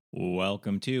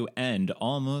Welcome to And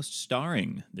Almost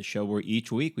Starring, the show where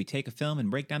each week we take a film and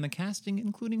break down the casting,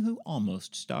 including who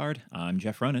almost starred. I'm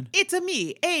Jeff Ronan. It's a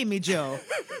me, Amy Jo.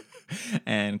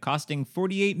 And costing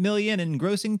 $48 million and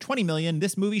grossing $20 million,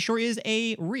 this movie sure is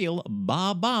a real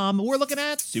bomb. We're looking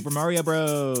at Super Mario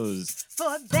Bros.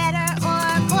 For better or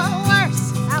for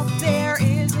worse, out there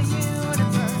is a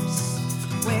universe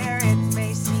where it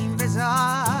may seem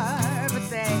bizarre, but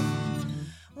they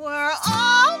were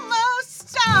almost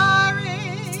starring.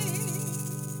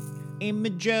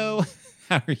 Amy Jo,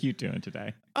 how are you doing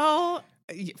today? Oh,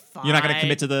 fine. You're not going to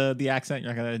commit to the accent?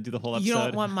 You're not going to do the whole episode? You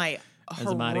don't want my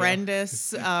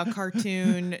horrendous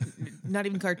cartoon, not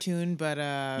even cartoon, but...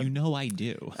 You know I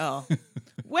do. Oh.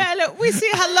 Well, we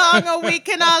see how long we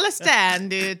can all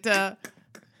stand it.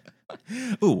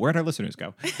 Ooh, where'd our listeners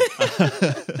go?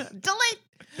 Delete.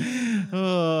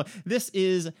 This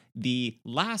is the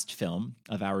last film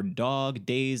of our Dog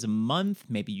Days month.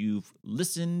 Maybe you've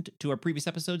listened to our previous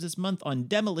episodes this month on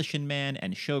Demolition Man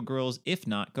and Showgirls. If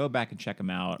not, go back and check them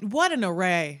out. What an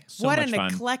array. So what much an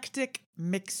fun. eclectic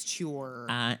mixture.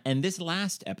 And this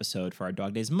last episode for our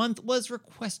Dog Days month was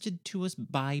requested to us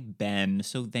by Ben.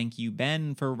 So thank you,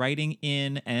 Ben, for writing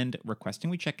in and requesting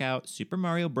we check out Super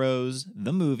Mario Bros.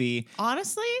 The movie.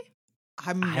 Honestly,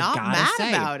 I'm I not gotta mad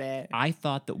say, about it. I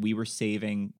thought that we were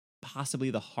saving possibly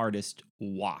the hardest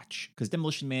watch because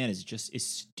Demolition Man is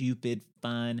stupid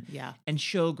fun. Yeah. And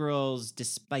Showgirls,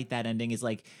 despite that ending, is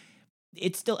like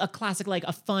it's still a classic, like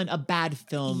a bad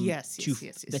film. Yes,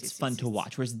 that's fun to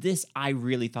watch. Whereas this, I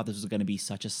really thought this was going to be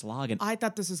such a slog. And I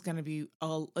thought this was going to be,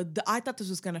 I thought this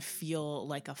was going to feel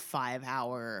like a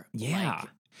 5-hour. yeah,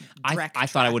 Like, I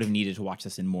thought I would have needed to watch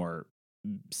this in more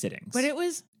sittings. But it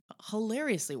was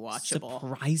hilariously watchable.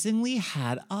 Surprisingly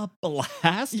had a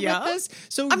blast with this.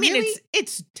 So I mean, really,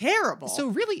 it's terrible. So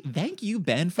really, thank you,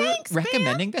 Ben, for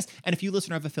recommending this. And if you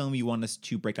listener have a film you want us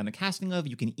to break down the casting of,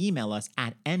 you can email us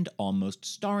at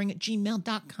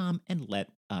endalmoststarring@gmail.com and let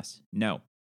us know.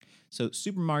 So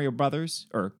Super Mario Brothers,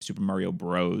 or Super Mario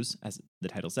Bros, as the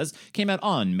title says, came out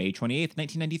on May 28th,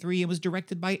 1993, and was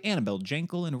directed by Annabelle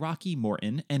Jankel and Rocky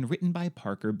Morton, and written by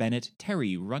Parker Bennett,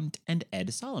 Terry Runt, and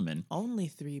Ed Solomon. Only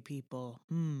 3 people.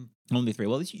 Only 3.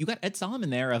 Well, you got Ed Solomon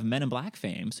there of Men in Black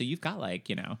fame, so you've got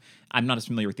I'm not as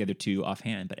familiar with the other 2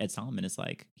 offhand, but Ed Solomon is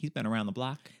he's been around the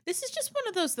block. This is just one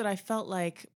of those that I felt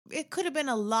like it could have been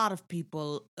a lot of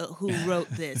people who wrote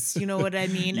this. You know what I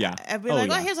mean? Yeah. I'd be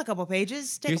here's a couple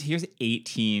pages. Here's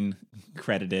 18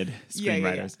 credited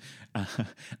screenwriters.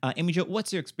 Amy Jo,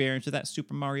 what's your experience with that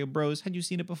Super Mario Bros? Had you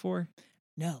seen it before?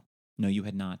 No. No, you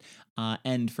had not.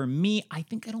 And for me, I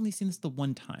think I'd only seen this the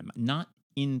one time. Not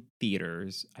in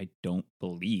theaters, I don't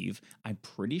believe. I'm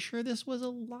pretty sure this was a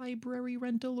library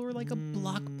rental or like a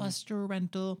Blockbuster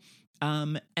rental.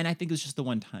 And I think it was just the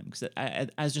one time because I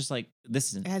was just like, this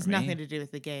isn't. It has nothing to do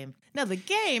with the game. Now, the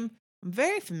game I'm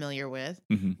very familiar with.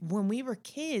 Mm-hmm. When we were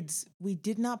kids, we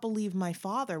did not believe my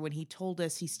father when he told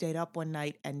us he stayed up one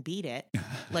night and beat it.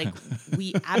 Like,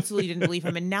 we absolutely didn't believe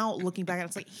him. And now looking back,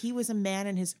 it's like he was a man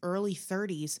in his early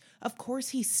 30s. Of course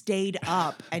he stayed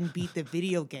up and beat the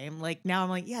video game. Like, now I'm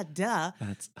like, yeah, duh.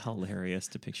 That's hilarious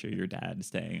to picture your dad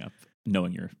staying up,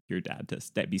 knowing your dad to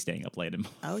be staying up late and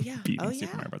beating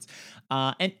Super Mario Bros.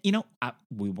 And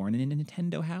we weren't in a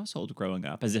Nintendo household growing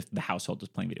up, as if the household was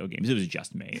playing video games. It was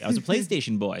just me. I was a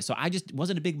PlayStation boy, so I just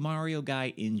wasn't a big Mario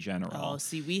guy in general. Oh,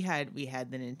 see, we had the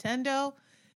Nintendo.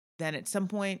 Then at some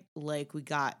point, like, we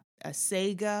got a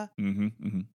Sega.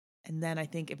 And then I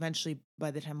think eventually,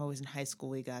 by the time I was in high school,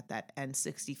 we got that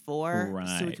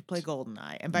N64, so we could play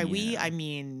GoldenEye. And by we, I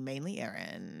mean mainly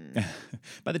Aaron.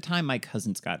 By the time my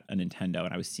cousins got a Nintendo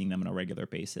and I was seeing them on a regular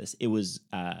basis, it was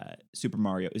Super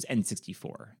Mario. It was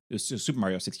N64. It was Super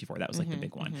Mario 64. That was like the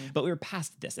big one. But we were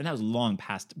past this, and that was long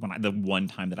past the one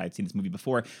time that I'd seen this movie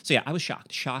before. So yeah, I was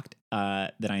shocked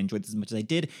that I enjoyed this as much as I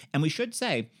did. And we should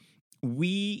say,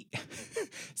 we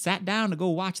sat down to go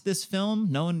watch this film,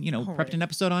 prepped an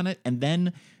episode on it, and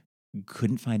then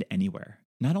couldn't find it anywhere.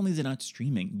 Not only is it not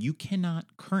streaming, you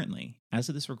cannot currently, as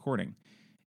of this recording,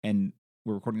 and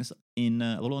we're recording this in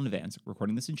a little in advance,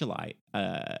 recording this in July,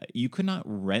 you could not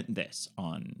rent this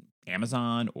on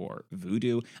Amazon or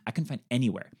Vudu. I couldn't find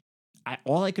anywhere.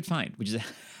 All I could find, which is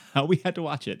how we had to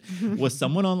watch it, was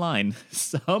someone online,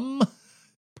 some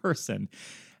person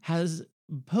has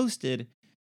posted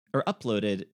or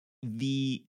uploaded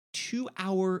the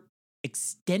 2-hour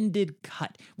extended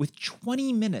cut with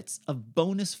 20 minutes of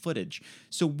bonus footage.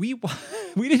 So we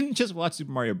didn't just watch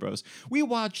Super Mario Bros. We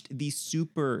watched the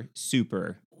super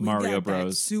Mario got that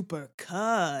Bros. super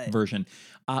cut. version.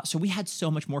 So we had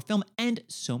so much more film and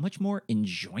so much more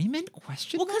enjoyment?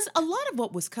 Question Well, mark? because a lot of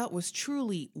what was cut was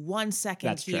truly 1 second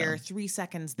That's here, true. 3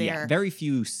 seconds Yeah, there. very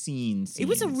few scenes. It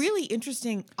was a really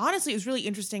interesting, honestly, it was really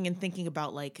interesting in thinking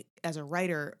about, like, as a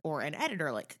writer or an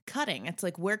editor, like cutting. It's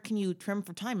like, where can you trim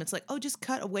for time? It's like, oh, just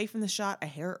cut away from the shot a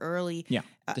hair early. Yeah,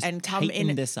 just and come tighten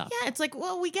in. this up. Yeah, it's like,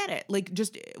 well, we get it. Like,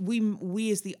 just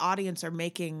we as the audience are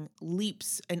making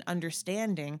leaps in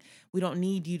understanding. We don't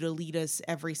need you to lead us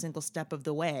every single step of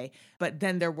the way. But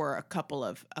then there were a couple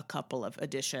of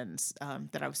additions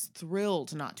that I was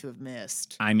thrilled not to have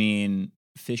missed. I mean,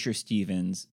 Fisher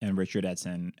Stevens and Richard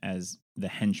Edson as the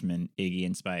henchmen, Iggy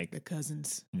and Spike. The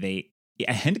cousins.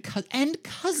 And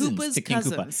cousins Koopa's to King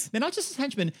cousins. Koopa. They're not just his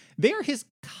henchmen; they are his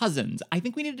cousins. I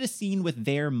think we needed a scene with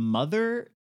their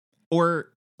mother, or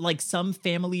like some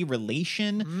family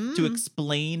relation to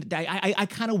explain. I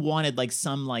kind of wanted like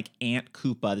some like Aunt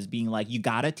Koopa that's being like, you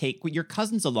gotta take your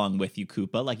cousins along with you,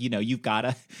 Koopa. Like, you know, you've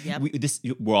gotta. Yep.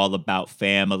 We're all about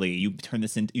family. You turn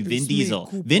this into Vin me, Diesel.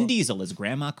 Koopa. Vin Diesel is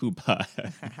Grandma Koopa.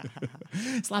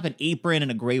 Slap an apron and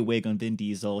a gray wig on Vin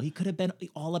Diesel. He could have been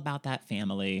all about that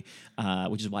family,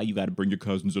 which is why you got to bring your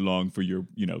cousins along for your,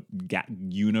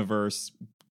 universe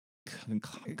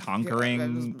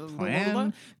conquering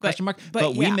plan? Question mark.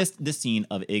 But we yeah. missed the scene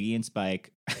of Iggy and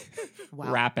Spike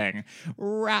Wow. rapping.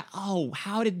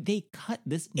 How did they cut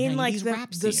this In 90s like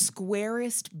rap the scene?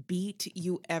 squarest beat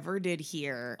you ever did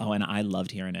hear. Oh, and I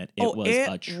loved hearing it. It was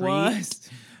a treat. Was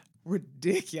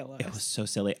ridiculous. It was so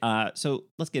silly. So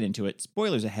let's get into it.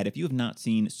 Spoilers ahead. If you have not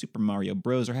seen Super Mario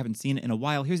Bros. Or haven't seen it in a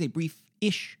while, here's a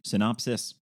brief-ish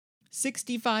synopsis.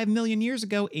 65 million years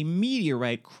ago, a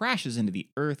meteorite crashes into the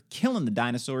Earth, killing the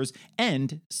dinosaurs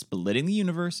and splitting the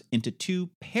universe into two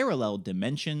parallel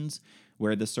dimensions,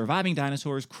 where the surviving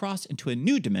dinosaurs cross into a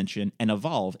new dimension and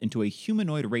evolve into a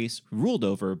humanoid race ruled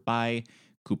over by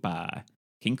Koopa.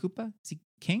 King Koopa? Is he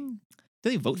king? Do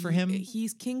they vote for him?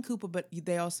 He's King Koopa, but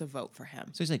they also vote for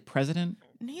him. So he's like president?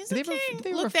 He's Do a king. do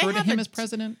they Look, refer to have him a as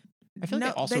president? I feel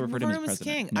like they also refer to him as president.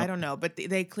 king. Nope. I don't know, but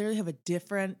they clearly have a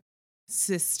different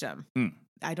system. Mm.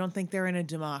 I don't think they're in a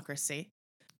democracy,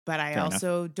 but I Fair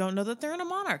also don't know that they're in a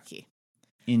monarchy.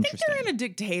 I Interesting. think they're in a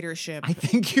dictatorship. I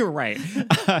think you're right.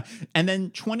 And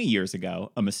then 20 years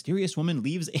ago, a mysterious woman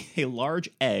leaves a large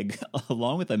egg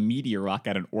along with a meteor rock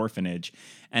at an orphanage.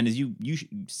 And as you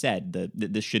said,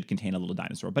 this should contain a little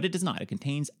dinosaur, but it does not. It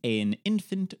contains an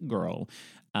infant girl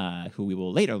who we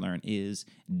will later learn is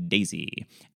Daisy.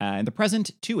 In the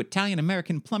present, two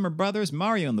Italian-American plumber brothers,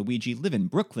 Mario and Luigi, live in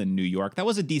Brooklyn, New York. That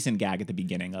was a decent gag at the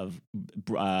beginning of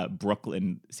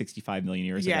Brooklyn 65 million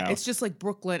years ago. Yeah, it's just like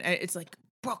Brooklyn. It's like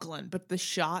Brooklyn, but the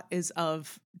shot is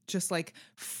of just like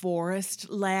forest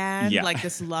land, Yeah. like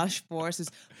this lush forest, and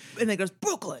then it goes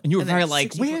Brooklyn. And you were and then very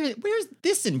like, 64 where's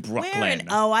this in Brooklyn? Where in-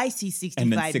 oh, I see 65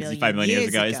 and then 65 million years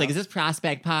ago, it's like, ago. is this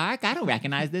Prospect Park? I don't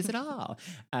recognize this at all.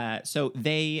 So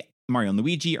Mario and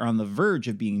Luigi, are on the verge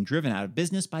of being driven out of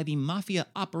business by the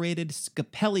mafia-operated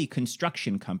Scapelli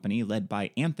Construction Company, led by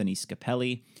Anthony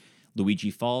Scapelli.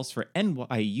 Luigi falls for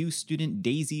NYU student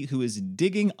Daisy, who is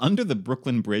digging under the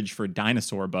Brooklyn Bridge for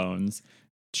dinosaur bones.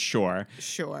 Sure.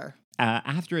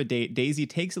 After a date, Daisy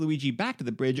takes Luigi back to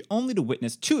the bridge, only to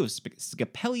witness two of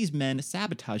Scapelli's men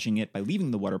sabotaging it by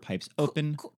leaving the water pipes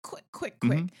open. Quick.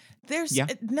 Mhm. There's Yeah.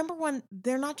 number one,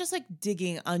 they're not just like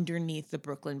digging underneath the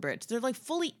Brooklyn Bridge. They're like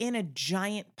fully in a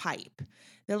giant pipe.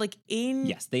 They're like in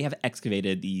Yes, they have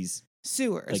excavated these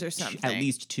sewers or something. at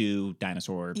least two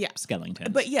dinosaur skeletons.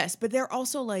 But they're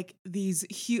also like these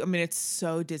huge. I mean, it's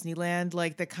so Disneyland,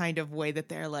 like the kind of way that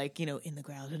they're like, in the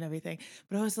ground and everything.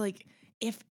 But I was like,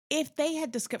 if they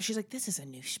had discovered, she's like, this is a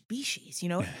new species,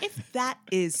 if that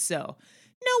is so,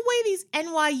 no way these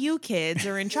NYU kids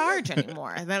are in charge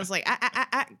anymore. And I was like,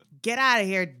 get out of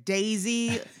here,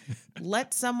 Daisy.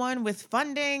 Let someone with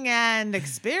funding and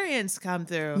experience come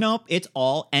through. Nope, it's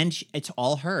all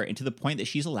her, and to the point that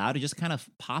she's allowed to just kind of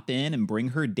pop in and bring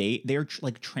her date. They're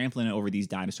like trampling over these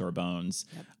dinosaur bones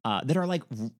that are like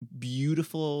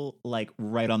beautiful, like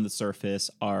right on the surface,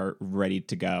 are ready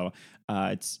to go.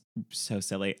 It's so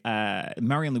silly.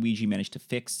 Mario and Luigi manage to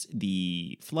fix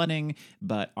the flooding,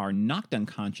 but are knocked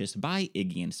unconscious by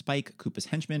Iggy and Spike, Koopa's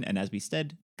henchmen, and as we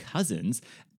said, cousins,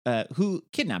 who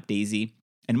kidnap Daisy.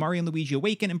 And Mario and Luigi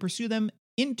awaken and pursue them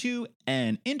into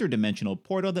an interdimensional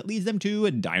portal that leads them to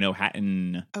Dino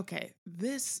Hatton. Okay,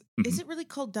 is it really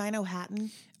called Dino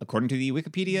Hatton? According to the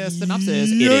Wikipedia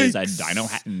synopsis, it is a Dino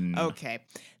Hatton. Okay.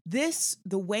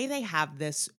 The way they have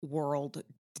this world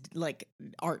like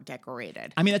art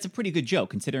decorated. I mean, that's a pretty good joke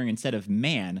considering instead of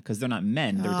man, because they're not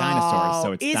men, they're dinosaurs.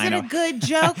 So it's is dino. it a good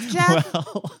joke, Jeff?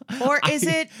 Well, or is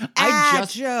it a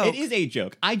joke? It is a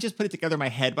joke. I just put it together in my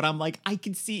head, but I'm like, I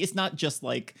can see it's not just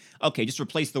like, okay, just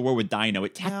replace the word with dino.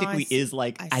 It technically is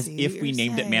like as if we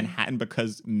named it Manhattan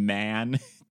because man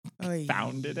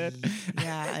founded it.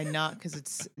 Yeah, and not because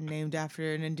it's named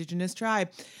after an indigenous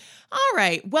tribe. All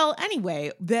right. Well,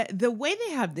 anyway, the way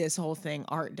they have this whole thing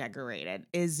art decorated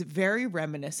is very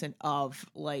reminiscent of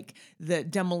like the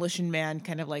Demolition Man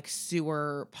kind of like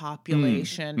sewer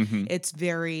population. It's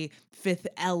very Fifth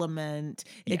Element.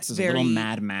 Yes, it's very a little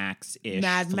Mad Max-ish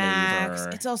Mad Max.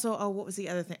 flavor. It's also what was the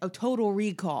other thing? Oh, Total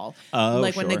Recall. Oh,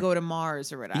 like sure. when they go to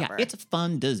Mars or whatever. Yeah, it's a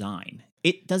fun design.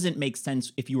 It doesn't make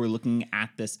sense if you were looking at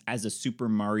this as a Super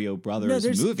Mario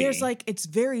Brothers movie. There's like, it's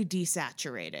very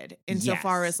desaturated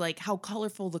insofar Yes. as like how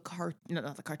colorful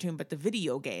not the cartoon, but the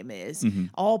video game is. Mm-hmm.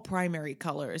 All primary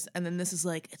colors. And then this is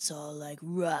like, it's all like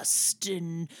rust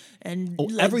and like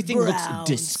everything browns.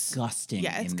 looks disgusting.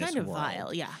 Yeah, it's in kind this of world.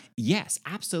 vile. Yeah. Yes,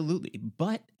 absolutely.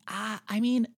 But I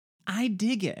mean, I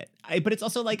dig it. But it's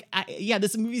also like,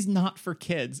 this movie's not for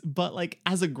kids. But like,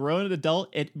 as a grown adult,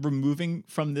 it removing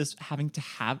from this having to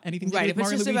have anything to do Right. with If it's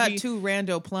Mario just and about Luigi, two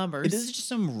rando plumbers. this is just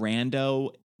some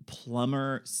rando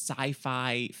plumber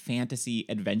sci-fi fantasy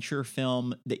adventure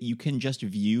film that you can just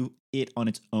view it on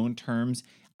its own terms.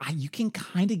 You can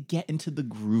kind of get into the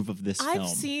groove of this film. I've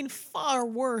seen far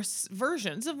worse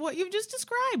versions of what you've just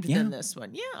described than this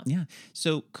one. Yeah. Yeah.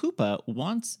 So Koopa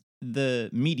wants the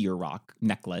meteor rock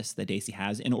necklace that Daisy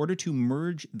has in order to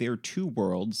merge their two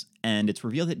worlds, and it's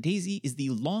revealed that Daisy is the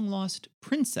long-lost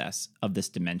princess of this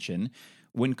dimension.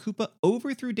 When Koopa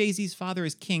overthrew Daisy's father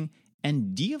as king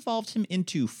and de-evolved him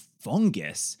into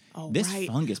fungus, this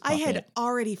fungus puppet I had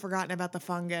already forgotten about the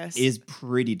fungus. is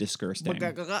pretty disgusting.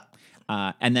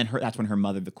 And then that's when her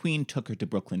mother, the queen, took her to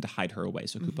Brooklyn to hide her away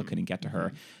so Koopa couldn't get to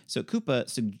her. So Koopa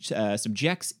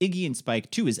subjects Iggy and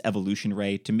Spike to his evolution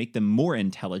ray to make them more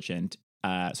intelligent.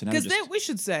 So now because we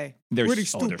should say they're pretty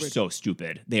stupid. they're so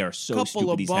stupid. They are so Couple stupid.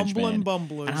 of These bumbling henchmen.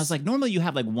 bumblers. And I was like, normally you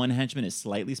have like one henchman is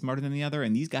slightly smarter than the other,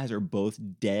 and these guys are both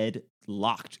dead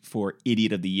locked for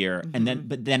idiot of the year. And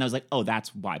then I was like, oh,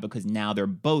 that's why, because now they're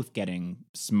both getting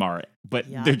smart, but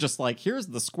they're just like, here's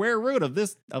the square root of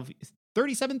this of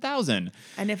 37,000.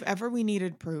 And if ever we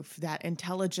needed proof that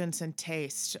intelligence and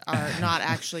taste are not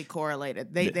actually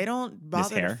correlated, they don't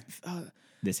bother.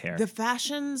 This hair. The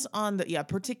fashions on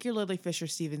particularly Fisher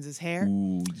Stevens' hair.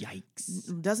 Ooh,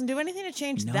 yikes. Doesn't do anything to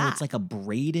change No, that. it's like a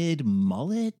braided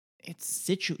mullet. It's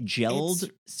gelled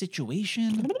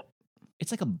situation.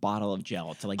 It's like a bottle of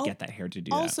gel to get that hair to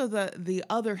do also the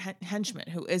other henchman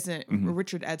who isn't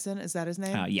Richard Edson, is that his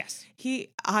name? Yes.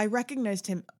 I recognized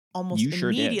him almost You sure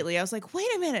immediately. did. I was like, wait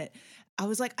a minute. I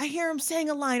was like, I hear him saying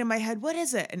a line in my head. What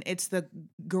is it? And it's the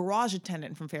garage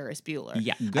attendant from Ferris Bueller.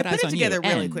 Yeah, good I eyes put it on together you.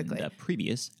 really And quickly. the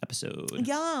previous episode.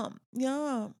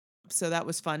 Yeah. So that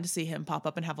was fun to see him pop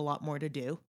up and have a lot more to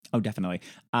do. Oh, definitely.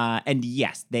 And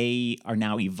yes, they are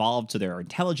now evolved, so they're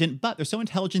intelligent, but they're so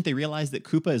intelligent they realize that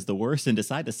Koopa is the worst and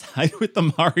decide to side with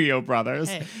the Mario Brothers.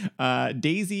 Hey.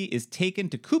 Daisy is taken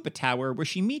to Koopa Tower where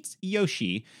she meets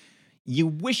Yoshi. You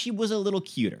wish he was a little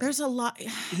cuter. There's a lot.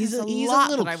 He's a lot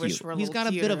little that I cute. wish were a He's little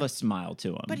got cuter. a bit of a smile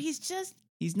to him. But he's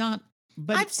not.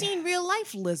 But I've seen real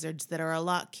life lizards that are a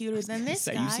lot cuter than this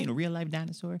guy. You've seen a real life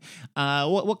dinosaur?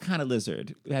 What kind of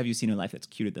lizard have you seen in life that's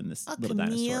cuter than this little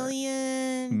dinosaur?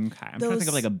 Chameleon. Okay, I'm trying to think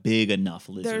of like a big enough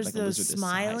lizard. There's like those a lizard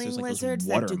smiling this size. There's lizards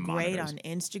like that those do water great monitors.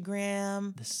 on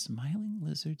Instagram. The smiling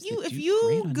lizards. If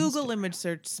you Google image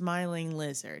search smiling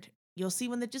lizard, you'll see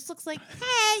one that just looks like,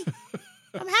 hey,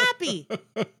 I'm happy.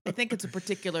 I think it's a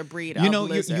particular breed of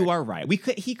lizard. You are right.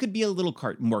 He could be a little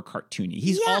more cartoony.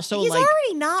 He's also he's like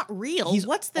already not real.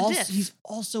 What's the diff? He's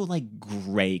also like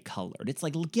gray colored. It's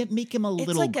like make him a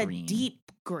little like green. A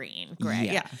deep green gray.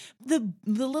 Yeah. The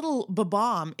little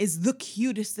Babam is the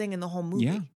cutest thing in the whole movie.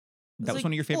 Yeah. That was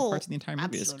one of your favorite parts of the entire movie.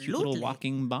 Absolutely. This cute little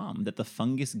walking bomb that the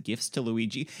fungus gifts to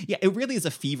Luigi. Yeah, it really is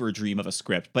a fever dream of a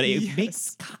script, but it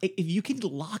makes, if you can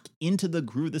lock into the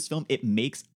groove of this film, it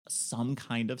makes some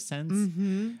kind of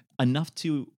sense. Enough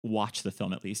to watch the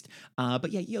film at least.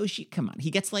 But yeah, Yoshi, come on.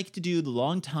 He gets to do the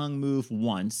long tongue move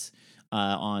once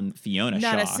on Fiona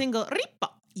Shaw. Not a single ripa.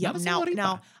 Yeah,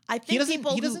 now I think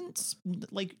he doesn't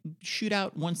shoot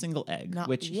out one single egg,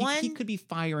 which he could be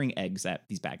firing eggs at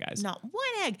these bad guys. Not one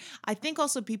egg. I think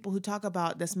also people who talk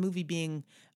about this movie being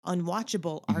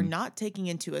unwatchable are not taking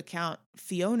into account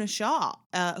Fiona Shaw,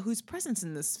 whose presence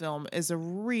in this film is a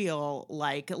real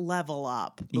level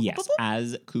up. Yes,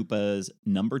 as Koopa's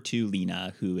number 2,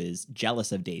 Lena, who is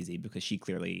jealous of Daisy because she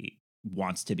clearly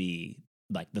wants to be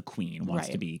like the queen, wants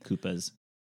to Right. be Koopa's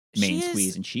main She is-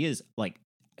 squeeze, and she is like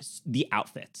the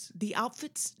outfits. The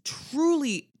outfits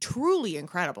truly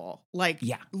incredible. Like,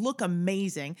 Yeah. look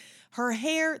amazing. Her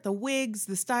hair, the wigs,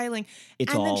 the styling,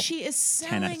 It's and all then she is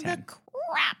 10 out of selling the 10.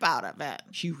 crap out of it.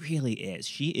 She really is.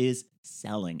 She is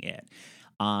selling it.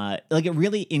 Like it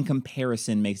really, in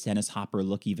comparison, makes Dennis Hopper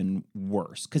look even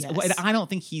worse. Because Yes. I don't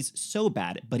think he's so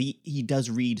bad, but he does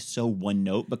read so one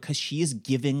note because she is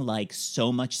giving like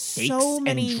so much stakes So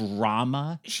many- and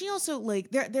drama. She also like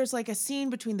there's like a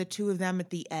scene between the two of them at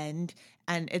the end,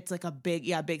 and it's like a big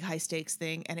high stakes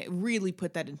thing, and it really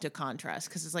put that into contrast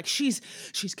because it's like she's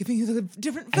giving you the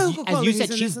different As vocal you qualities said,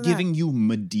 and she's this and that. giving you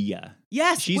Medea.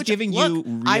 Yes, She's which, giving look,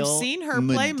 you real I've seen her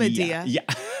play Medea. Yeah.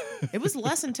 It was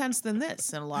less intense than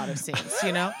this in a lot of scenes,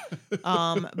 you know.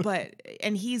 But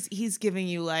and he's giving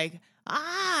you like,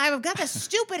 I've got the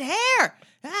stupid hair.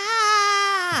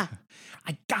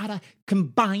 I gotta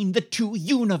combine the two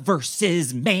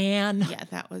universes, man. Yeah,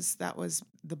 that was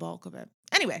the bulk of it.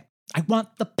 Anyway, I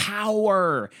want the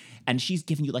power. And she's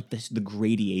giving you like the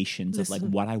gradations of like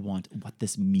Listen. what I want, what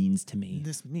this means to me.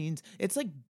 this means it's like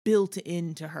built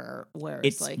into her, where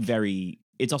it's like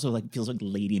It's also like feels like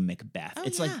Lady Macbeth. Oh,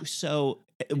 It's yeah. like so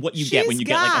what you get when She's you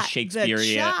get like a got the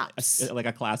Shakespearean, chops. like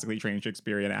a classically trained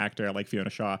Shakespearean actor like Fiona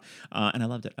Shaw. And I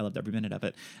loved it. I loved every minute of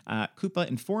it. Koopa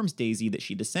informs Daisy that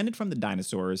she descended from the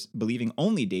dinosaurs, believing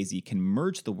only Daisy can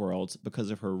merge the worlds because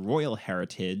of her royal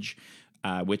heritage,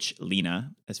 which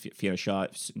Lena, as Fiona Shaw,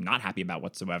 is not happy about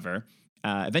whatsoever.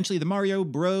 Eventually, the Mario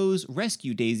Bros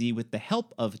rescue Daisy with the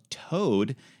help of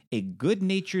Toad, a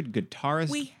good-natured guitarist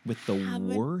we with the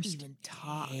haven't worst even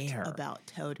talked hair. about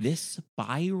Toad. This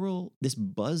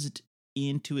buzzed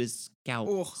into his scalp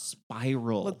Ugh.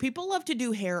 spiral. Look, people love to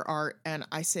do hair art, and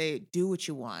I say do what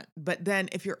you want. But then,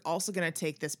 if you're also going to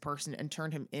take this person and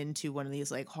turn him into one of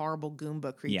these like horrible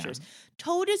Goomba creatures,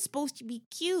 Toad is supposed to be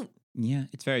cute. Yeah,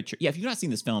 it's very true. Yeah, if you've not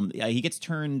seen this film, he gets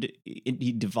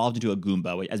he devolved into a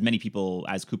Goomba, as many people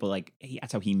as Koopa, like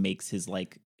that's how he makes his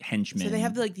like henchmen. So they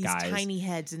have like these guys. tiny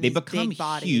heads and They these become big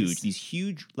bodies. huge, these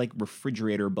huge like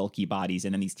refrigerator bulky bodies,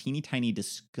 and then these teeny tiny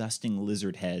disgusting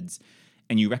lizard heads.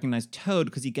 And you recognize Toad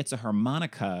because he gets a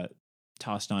harmonica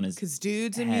tossed on his. Because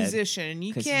dude's a head, musician.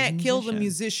 You 'cause he's a can't kill the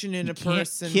musician. musician in You a can't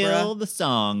person, kill bruh. the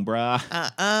song,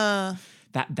 bruh.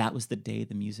 That was the day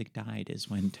the music died. Is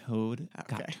when Toad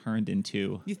got Okay. turned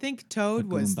into You think a Toad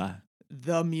was Goomba.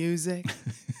 the music?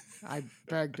 I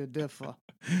beg to differ.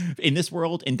 In this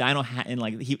world, in Dino Hatton,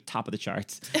 like top of the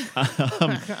charts.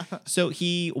 So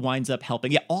he winds up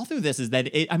helping. Yeah, all through this is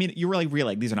that you really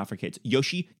realize these are not for kids.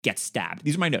 Yoshi gets stabbed.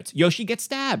 These are my notes. Yoshi gets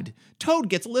stabbed. Toad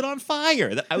gets lit on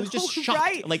fire. I was just shocked.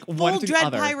 Right. Like Full one after the Dread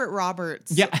other. Pirate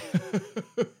Roberts. Yeah.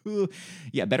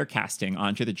 Yeah, better casting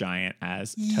Andre the Giant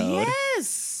as Toad.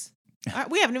 Yes.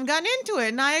 We haven't even gotten into it,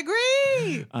 and I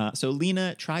agree. So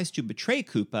Lena tries to betray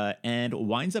Koopa and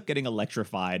winds up getting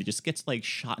electrified. Just gets like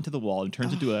shot into the wall and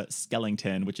turns into a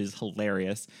skeleton, which is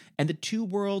hilarious. And the two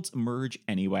worlds merge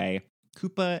anyway.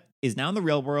 Koopa is now in the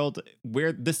real world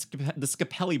where the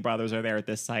Scapelli brothers are there at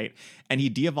this site, and he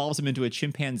de-evolves him into a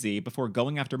chimpanzee before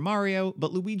going after Mario.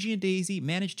 But Luigi and Daisy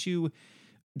manage to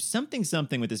something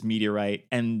with this meteorite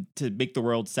and to make the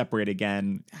world separate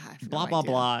again. I have Blah, no blah,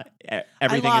 idea. blah.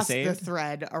 Everything I is lost saved. the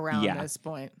thread around Yeah. this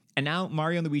point. And now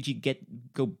Mario and Luigi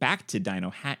go back to Dino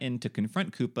Hatton to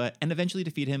confront Koopa and eventually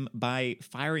defeat him by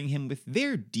firing him with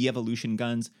their de-evolution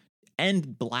guns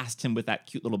and blast him with that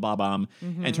cute little bob-omb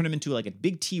and turn him into like a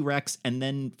big T-Rex and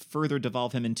then further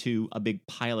devolve him into a big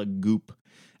pile of goop.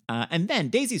 And then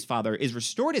Daisy's father is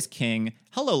restored as king.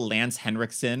 Hello, Lance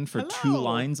Henriksen, for 2 Hello.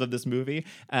 lines of this movie.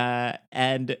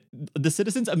 And the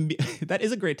citizens, that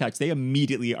is a great touch. They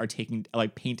immediately are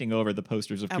painting over the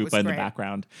posters of That was Koopa in the great.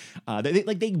 background.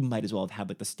 They might as well have had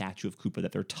like the statue of Koopa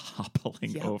that they're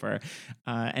toppling Yeah. over.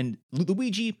 And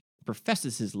Luigi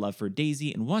professes his love for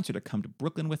Daisy and wants her to come to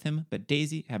Brooklyn with him, but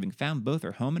Daisy, having found both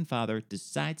her home and father,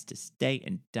 decides to stay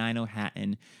in Dino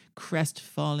Hatton.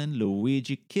 Crestfallen,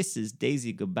 Luigi kisses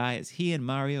Daisy goodbye as he and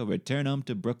Mario return home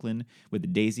to Brooklyn,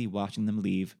 with Daisy watching them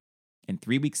leave. And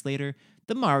 3 weeks later,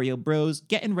 the Mario Bros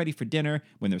getting ready for dinner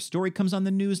when their story comes on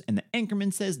the news and the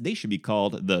anchorman says they should be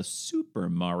called the Super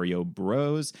Mario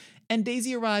Bros. And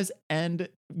Daisy arrives, and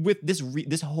with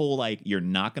this whole like, you're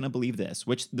not going to believe this,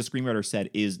 which the screenwriter said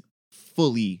is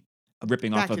fully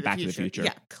ripping off of Back to the Future.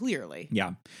 Yeah, clearly.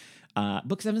 Yeah.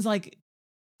 Because I was like,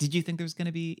 did you think there was going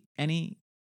to be any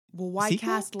Well, why sequel?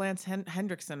 cast Lance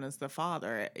Hendrickson as the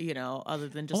father, other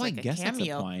than just I like a guess that's a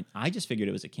cameo? point. I just figured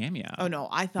it was a cameo. Oh no,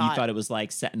 I You thought thought it was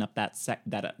like setting up that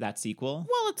sequel?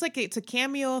 well, it's a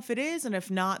cameo if it is, and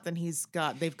if not, then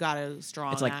they've got a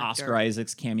strong It's like actor. Oscar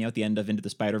Isaac's cameo at the end of Into the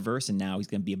Spider-Verse, and now he's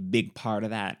going to be a big part of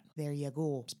that. There you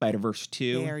go. Spider-Verse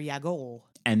 2. There you go.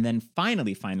 And then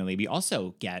finally, we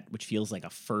also get, which feels like a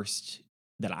first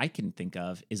that I can think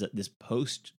of, is this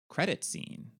post-credit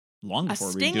scene. Long before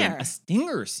we were doing a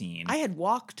stinger scene. I had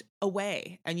walked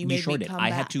away, and you made sure me did. come I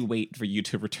back. had to wait for you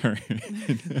to return.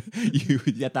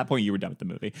 At that point, you were done with the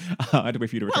movie. I had to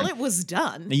wait for you to return. Well, it was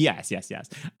done. Yes.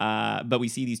 But we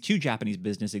see these two Japanese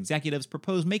business executives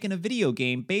propose making a video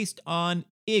game based on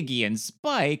Iggy and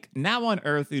Spike, now on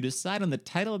Earth, who decide on the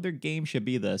title of their game should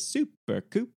be the Super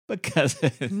Koopa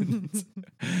Cousins.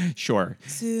 Sure.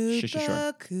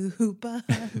 Super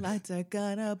Koopa, lights are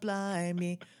gonna blind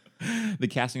me. The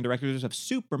casting directors of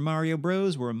Super Mario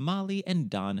Bros. Were Molly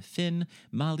and Don Finn.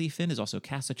 Molly Finn has also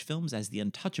cast such films as The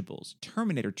Untouchables,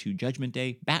 Terminator 2 Judgment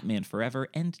Day, Batman Forever,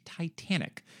 and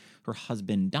Titanic. Her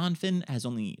husband, Don Finn, has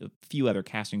only a few other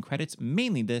casting credits,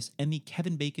 mainly this and the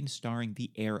Kevin Bacon starring The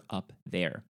Air Up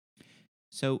There.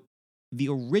 So, the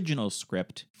original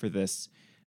script for this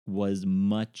was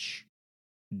much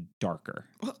darker.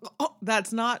 Oh,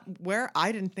 that's not where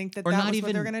I didn't think that Or that not was even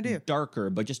what they're gonna do. darker,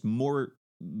 but just more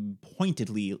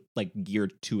pointedly like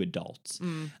geared to adults.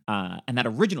 And that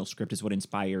original script is what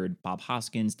inspired Bob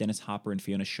Hoskins, Dennis Hopper, and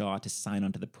Fiona Shaw to sign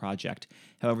onto the project.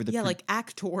 However, like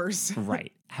actors.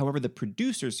 Right. However, the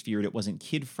producers feared it wasn't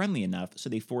kid-friendly enough, so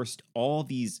they forced all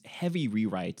these heavy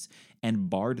rewrites and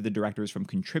barred the directors from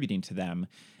contributing to them.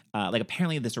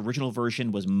 Apparently this original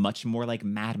version was much more like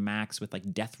Mad Max with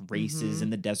like death races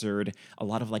in the desert, a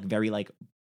lot of like very like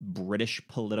British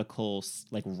political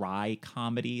like wry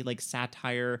comedy, like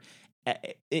satire.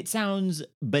 It sounds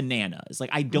bananas.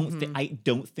 Like I don't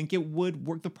think it would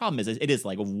work. The problem is it is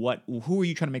like who are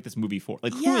you trying to make this movie for?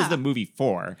 Like who is the movie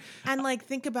for? And like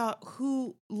think about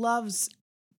who loves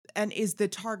and is the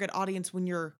target audience when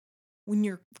you're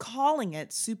calling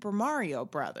it Super Mario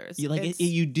Brothers.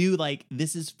 You do like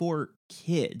this is for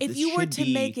kids. If you were to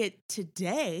make it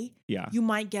today, yeah, you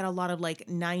might get a lot of like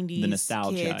 90s the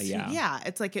nostalgia, kids. yeah.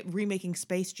 It's like remaking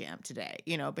Space Jam today,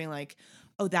 being like,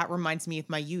 oh, that reminds me of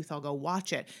my youth, I'll go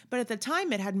watch it. But at the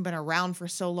time it hadn't been around for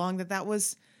so long that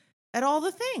was at all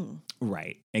the thing.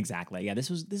 Right, exactly. Yeah, this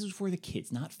was for the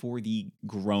kids, not for the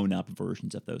grown-up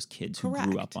versions of those kids who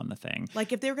grew up on the thing.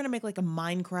 Like if they were going to make like a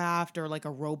Minecraft or like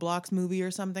a Roblox movie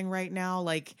or something right now,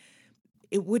 like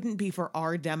it wouldn't be for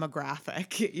our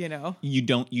demographic, You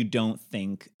don't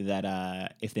think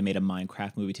that if they made a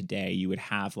Minecraft movie today, you would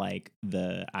have like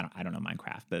I don't know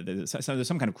Minecraft, but there's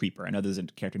some kind of creeper. I know there's a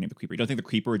character named the Creeper. You don't think the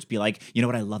Creeper would be like, you know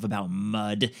what I love about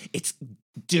mud? It's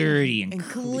dirty and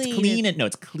clean. It's clean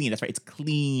it's clean. That's right. It's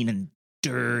clean and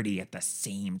dirty at the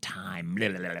same time. Blah,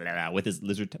 blah, blah, blah, with a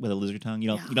lizard tongue.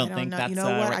 You don't think that's you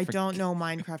know what? right I don't know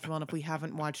Minecraft well enough. We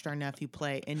haven't watched our nephew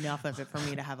play enough of it for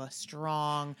me to have a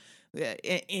strong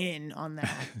in on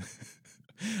that.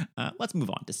 Let's move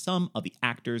on to some of the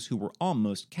actors who were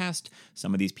almost cast.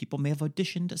 Some of these people may have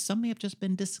auditioned, some may have just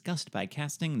been discussed by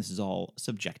casting. This is all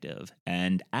subjective.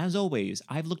 And as always,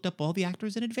 I've looked up all the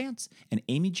actors in advance, and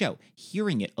Amy Jo,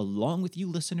 hearing it along with you,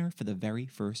 listener, for the very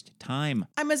first time.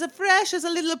 I'm as fresh as a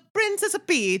little Princess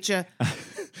Peach.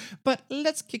 But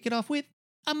let's kick it off with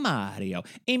a Mario.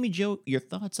 Amy Jo, your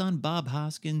thoughts on Bob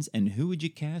Hoskins, and who would you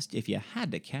cast if you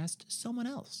had to cast someone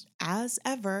else? As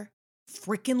ever,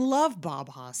 freaking love Bob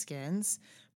Hoskins.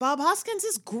 Bob Hoskins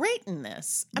is great in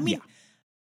this. I mean,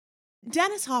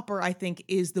 Dennis Hopper, I think,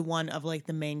 is the one of like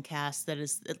the main cast that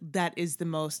is the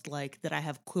most like that I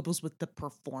have quibbles with the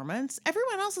performance.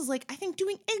 Everyone else is like, I think,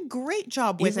 doing a great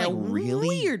job with a really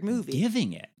weird movie.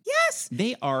 Giving it. Yes.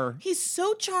 They are. He's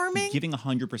so charming. Giving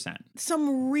 100%.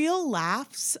 Some real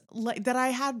laughs like that I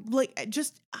had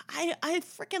I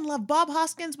freaking love Bob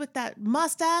Hoskins with that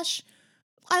mustache.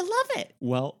 I love it.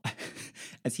 Well,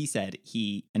 as he said,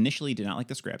 he initially did not like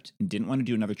the script and didn't want to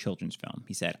do another children's film.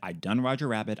 He said, I'd done Roger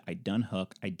Rabbit, I'd done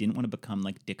Hook, I didn't want to become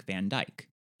like Dick Van Dyke.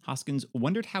 Hoskins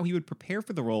wondered how he would prepare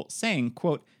for the role, saying,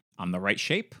 quote, I'm the right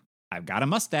shape. I've got a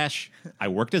mustache. I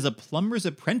worked as a plumber's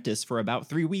apprentice for about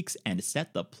 3 weeks and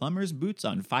set the plumber's boots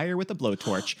on fire with a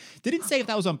blowtorch. Didn't say if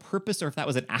that was on purpose or if that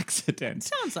was an accident.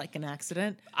 Sounds like an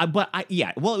accident. Well,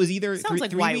 it was either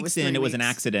three weeks in, it was an weeks.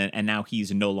 Accident, and now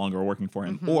he's no longer working for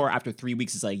him. Or after 3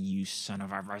 weeks, it's like, you son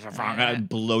of a... I'm going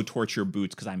to blowtorch your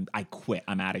boots because I quit.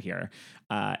 I'm out of here.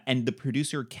 And the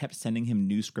producer kept sending him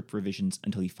new script revisions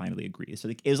until he finally agreed. So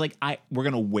it was like, we're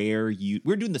going to wear you...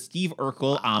 We're doing the Steve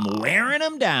Urkel, I'm wearing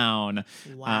him down.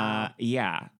 Wow.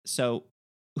 Yeah. So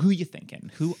Who you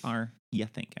thinking? Who are you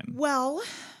thinking? Well,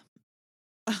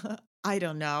 I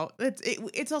don't know.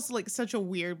 It's also like such a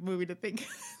weird movie to think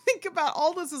think about.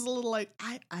 All this is a little like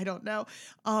I don't know.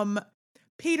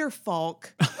 Peter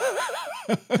Falk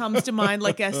comes to mind,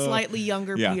 like a slightly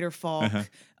younger Yeah. Peter Falk.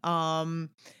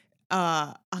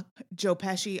 Joe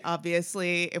Pesci,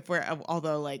 obviously. If we're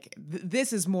although like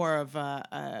this is more of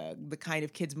the kind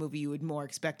of kids movie you would more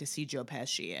expect to see Joe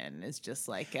Pesci in. It's just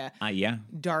like a Yeah.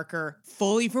 darker,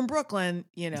 fully from Brooklyn.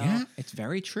 Yeah, it's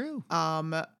very true.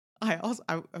 I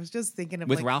was just thinking of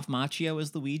With like, Ralph Macchio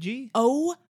as Luigi.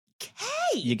 okay,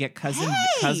 You get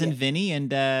cousin Vinny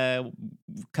and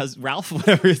cousin Ralph,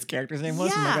 whatever his character's name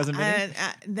was. yeah, Cousin Vinny.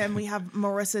 and then we have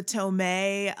Marissa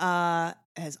Tomei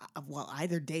as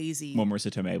either Daisy. Well,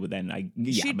 Marissa Tomei would then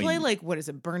She'd play like, what is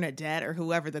it, Bernadette or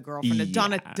whoever the girlfriend is.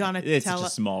 Donatella. It's such a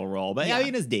small role, but Yeah. I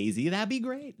mean, as Daisy, that'd be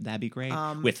great.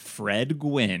 With Fred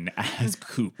Gwynn as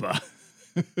Koopa.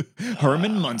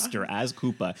 Herman Munster as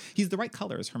Koopa. He's the right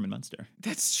color as Herman Munster.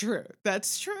 That's true.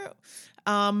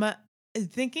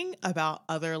 Thinking about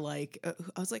other like,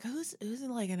 I was like, who's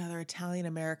like another Italian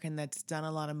American that's done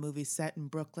a lot of movies set in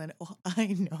Brooklyn? Well, I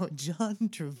know John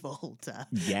Travolta.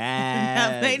 Yes.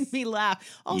 That made me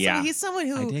laugh. Also, Yeah. he's someone I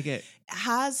who dig it.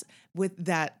 has with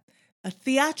that a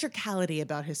theatricality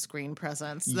about his screen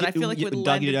presence that I feel like would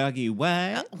lend. Doggy,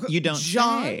 what? You don't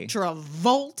John say.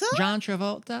 Travolta. John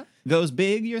Travolta goes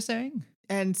big, you're saying?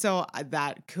 And so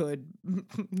that could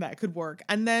work.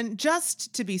 And then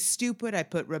just to be stupid, I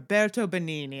put Roberto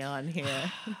Benigni on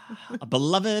here. A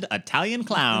beloved Italian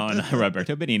clown,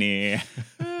 Roberto Benigni.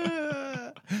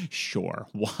 Sure.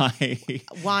 Why?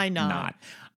 Why not?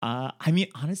 I mean,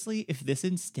 honestly, if this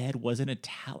instead was an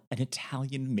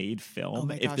Italian-made film, Oh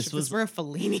my gosh, if this was were a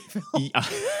Fellini film.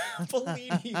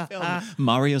 Fellini film,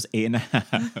 Mario's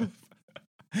 8.5.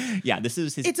 Yeah, this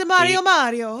is his. It's a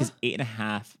Mario. His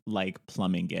 8.5 like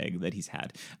plumbing gig that he's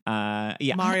had.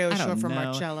 Yeah, Mario I is short don't for know.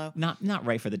 Marcello. Not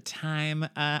right for the time.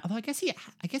 Although I guess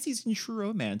he's in True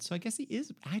Romance, so I guess he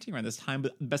is acting around this time.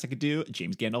 But the best I could do,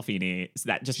 James Gandolfini. So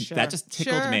that just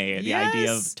tickled me. The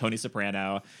idea of Tony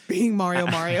Soprano being Mario.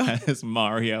 as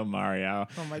Mario.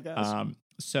 Oh my gosh.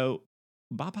 So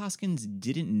Bob Hoskins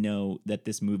didn't know that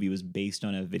this movie was based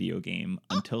on a video game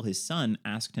until his son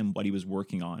asked him what he was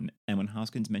working on. And when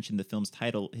Hoskins mentioned the film's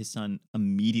title, his son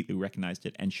immediately recognized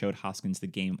it and showed Hoskins the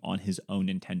game on his own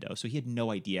Nintendo. So he had no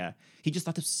idea. He just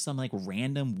thought this was some like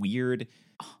random weird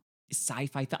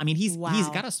sci-fi I mean, he's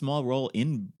got a small role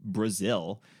in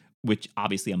Brazil, which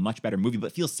obviously a much better movie,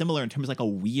 but feels similar in terms of like a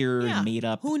weird, made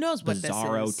up, who knows what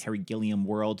bizarro this is. Terry Gilliam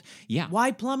world. Yeah. Why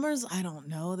plumbers? I don't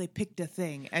know. They picked a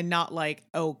thing and not like,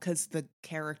 because the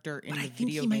character in the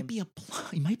video game.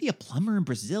 He might be a plumber in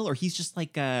Brazil, or he's just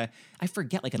like I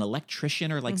forget, like an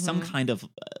electrician or like some kind of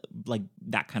like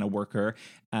that kind of worker.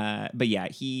 But yeah,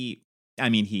 he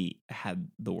had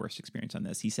the worst experience on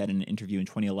this. He said in an interview in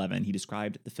 2011, he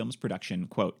described the film's production,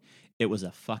 quote, "It was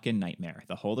a fucking nightmare.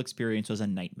 The whole experience was a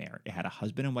nightmare. It had a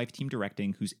husband and wife team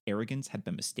directing whose arrogance had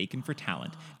been mistaken for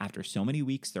talent. After so many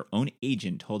weeks, their own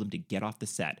agent told them to get off the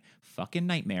set. Fucking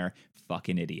nightmare.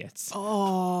 Fucking idiots."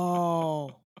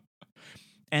 Oh.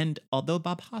 And although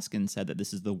Bob Hoskins said that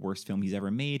this is the worst film he's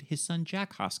ever made, his son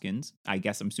Jack Hoskins, I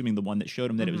guess I'm assuming the one that showed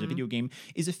him that it was a video game,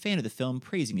 is a fan of the film,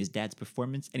 praising his dad's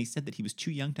performance, and he said that he was too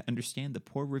young to understand the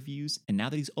poor reviews, and now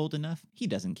that he's old enough, he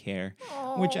doesn't care,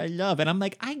 which I love. And I'm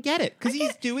like, I get it, because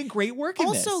he's doing great work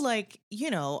in this. Also, like,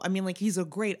 I mean, like, he's a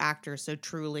great actor, so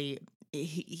truly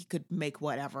he could make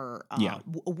whatever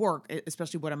work,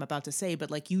 especially what I'm about to say,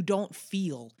 but like, you don't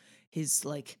feel his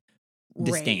like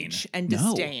disdain rage and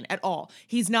disdain at all.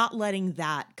 He's not letting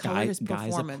that color his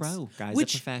performance. Guy's a pro. Guy's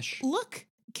which, a profesh. Look,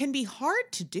 can be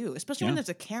hard to do, especially when there's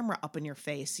a camera up in your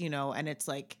face, and it's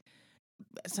like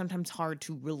sometimes hard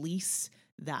to release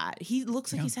that. He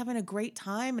looks like he's having a great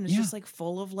time, and it's just like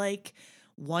full of like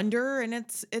wonder, and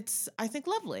it's I think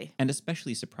lovely. And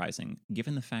especially surprising,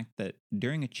 given the fact that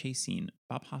during a chase scene,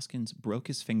 Bob Hoskins broke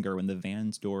his finger when the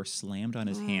van's door slammed on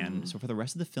his hand. So for the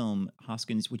rest of the film,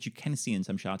 Hoskins, which you can see in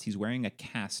some shots, he's wearing a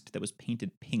cast that was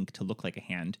painted pink to look like a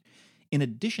hand. In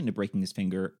addition to breaking his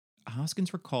finger,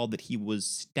 Hoskins recalled that he was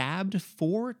stabbed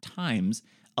 4 times,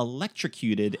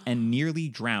 electrocuted, and nearly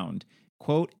drowned.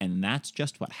 Quote, "And that's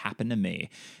just what happened to me."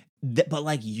 But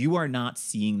like, you are not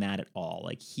seeing that at all.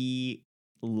 Like, he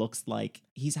looks like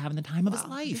he's having the time of his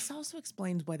life. This also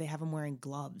explains why they have him wearing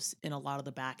gloves in a lot of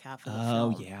the back half of the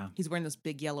film. film. Oh, yeah. He's wearing those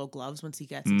big yellow gloves once he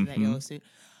gets into that yellow suit.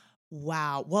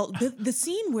 Wow. Well, the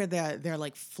scene where they're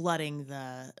like flooding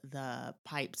the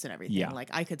pipes and everything, Yeah. like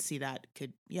I could see that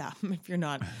could, yeah, if you're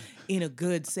not in a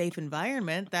good, safe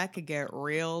environment, that could get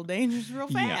real dangerous real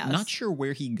fast. Yeah, not sure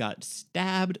where he got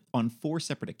stabbed on 4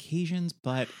 separate occasions,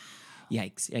 but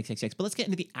yikes, yikes, yikes, yikes. But let's get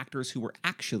into the actors who were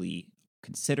actually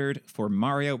considered for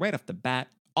Mario right off the bat,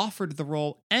 offered the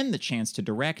role and the chance to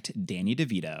direct Danny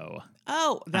DeVito.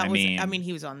 Oh, that I was. I mean, mean,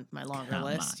 he was on my longer Come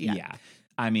list. on, Yeah,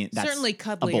 I mean, that's certainly a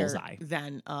cuddlier bullseye.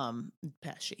 than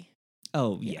Pesci.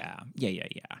 Oh, Yeah.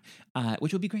 yeah.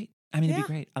 Which would be great. I mean, it'd Yeah. be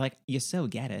great. Like, you so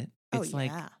get it. Oh It's like,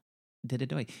 yeah.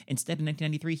 da-da-da. Instead, in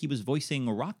 1993, he was voicing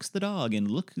Rocks the Dog in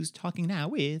Look Who's Talking Now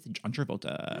with John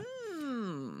Travolta.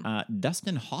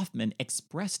 Dustin Hoffman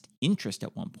expressed interest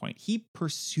at one point. He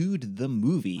pursued the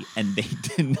movie, and they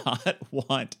did not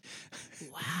want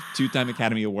Wow. 2-time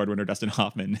Academy Award winner Dustin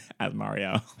Hoffman as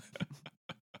Mario.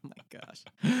 Oh my gosh.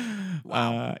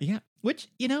 Wow. Yeah, which,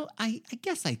 I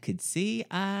guess I could see.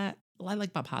 I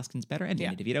like Bob Hoskins better and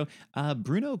Danny DeVito.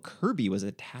 Bruno Kirby was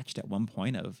attached at one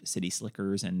point of City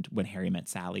Slickers and When Harry Met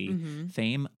Sally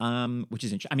fame, which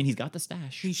is interesting. I mean, he's got the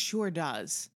stash. He sure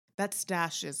does. That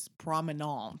stash is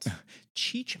prominent.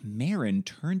 Cheech Marin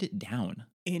turned it down,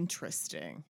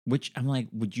 Interesting. which I'm like,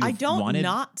 would you I have don't wanted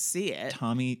not see it.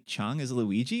 Tommy Chung as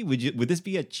Luigi? Would this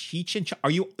be a Cheech and Chong?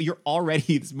 You're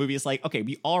already, this movie is like, okay,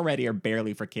 we already are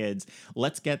barely for kids.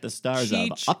 Let's get the stars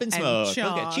Cheech of Up in and Smoke. Let's get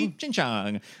Chong. Cheech and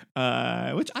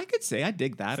Chong. Which I could say I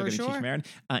dig that. For I'm gonna sure. Cheech Marin.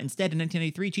 Instead, in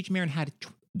 1983, Cheech Marin had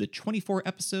the 24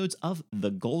 episodes of The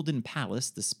Golden Palace,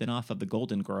 the spinoff of The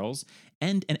Golden Girls,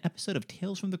 and an episode of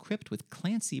Tales from the Crypt with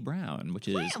Clancy Brown, which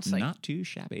is Clancy. not too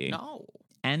shabby. No.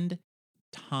 And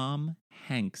Tom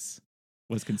Hanks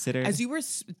was considered. As you were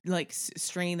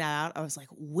stringing that out, I was like,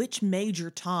 which Major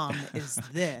Tom is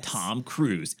this? Tom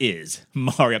Cruise is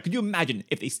Mario. Could you imagine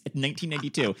if they, in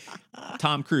 1992,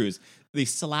 Tom Cruise, they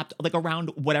slapped like around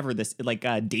whatever this, like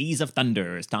Days of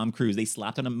Thunders, Tom Cruise, they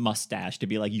slapped on a mustache to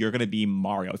be like, you're going to be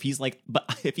Mario. If he's like,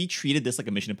 but if he treated this like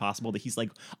a Mission Impossible, that he's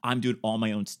like, I'm doing all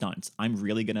my own stunts. I'm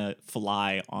really going to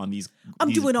fly on these.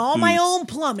 I'm doing all my own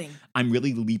plumbing. I'm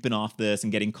really leaping off this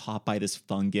and getting caught by this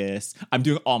fungus. I'm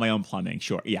doing all my own plumbing.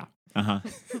 Sure. Yeah.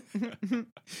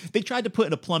 They tried to put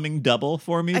in a plumbing double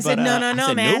for me. I said, no,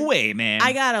 man. No way, man.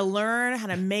 I got to learn how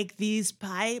to make these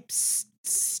pipes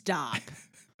stop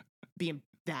being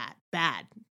that bad.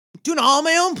 Doing all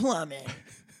my own plumbing.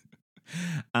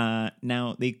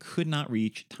 Now, they could not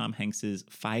reach Tom Hanks's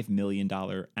 $5 million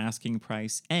asking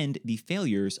price, and the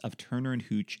failures of Turner and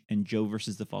Hooch and Joe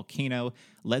versus the Volcano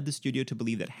led the studio to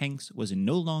believe that Hanks was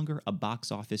no longer a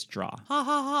box office draw. Ha ha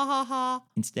ha ha ha.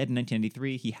 Instead, in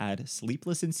 1993, he had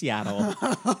Sleepless in Seattle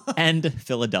and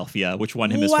Philadelphia, which won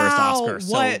him his first Oscar.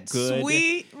 So what good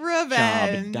sweet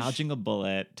revenge. job dodging a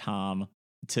bullet, Tom,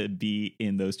 to be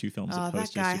in those two films. Oh,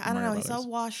 that guy. I don't know. He's all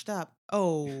washed up.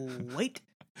 Oh, wait.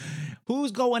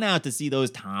 Who's going out to see those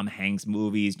Tom Hanks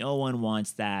movies? No one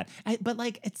wants that. But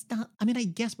like, it's not, I mean, I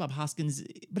guess Bob Hoskins,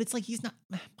 but it's like, he's not,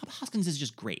 Bob Hoskins is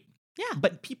just great. Yeah.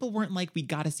 But people weren't like, we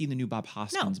got to see the new Bob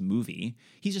Hoskins movie.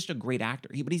 He's just a great actor.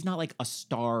 But he's not like a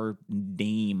star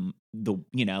name,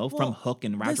 from Hook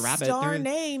and Roger Rabbit. The star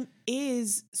name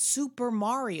is Super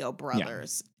Mario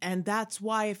Brothers. Yeah. And that's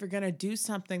why if you're going to do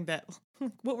something that,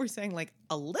 what we're saying, like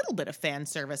a little bit of fan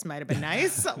service might have been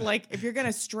nice. Like if you're going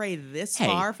to stray this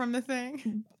far from the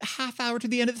thing. Half hour to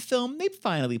the end of the film, they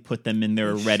finally put them in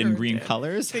their red and green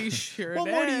colors. They sure What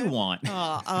more do you want?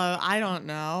 I don't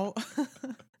know.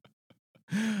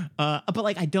 But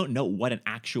like, I don't know what an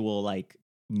actual like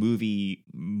movie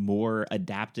more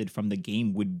adapted from the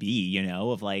game would be,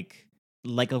 of like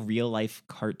a real life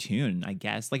cartoon, I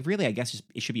guess. Like really, I guess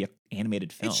it should be an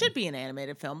animated film. It should be an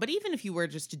animated film. But even if you were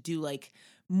just to do like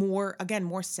more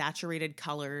saturated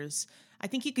colors, I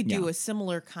think you could do a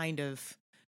similar kind of,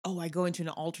 I go into an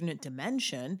alternate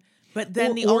dimension. But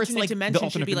then the alternate dimension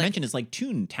should be like is like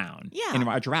Toontown Yeah. in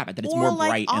Roger Rabbit, that it's Or more like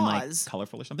bright and like Oz.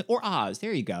 colorful or something. Or Oz,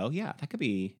 there you go. Yeah, that could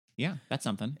be. Yeah, that's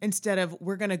something. instead of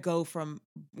we're gonna go from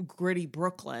gritty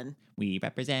Brooklyn. We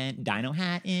represent Dino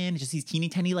Hatton, just these teeny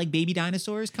tiny like baby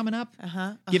dinosaurs coming up,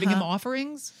 Uh-huh. giving him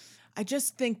offerings. I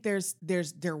just think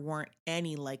there weren't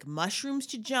any like mushrooms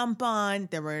to jump on.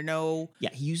 There were no.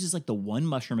 Yeah, he uses like the one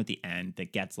mushroom at the end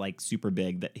that gets like super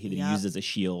big that he Yep. uses as a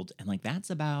shield, and like that's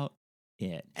about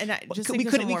it. And I just we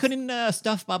think couldn't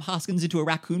stuff Bob Hoskins into a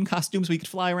raccoon costume so he could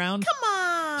fly around. Come on.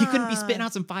 He couldn't be spitting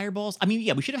out some fireballs. I mean,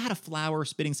 yeah, we should have had a flower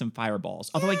spitting some fireballs.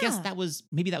 Although I guess Yeah. that was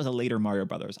a later Mario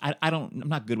Brothers. I'm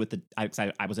not good with the. I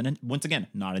was once again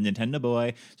not a Nintendo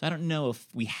boy, so I don't know if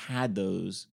we had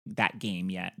that game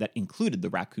yet that included the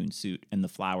raccoon suit and the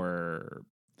flower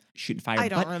shooting fire. I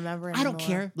don't but remember I don't anymore.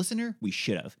 care, listener. We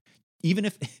should have. Even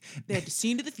if They had to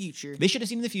see into the future. they should have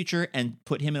seen in the future and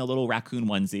put him in a little raccoon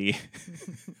onesie.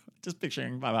 Just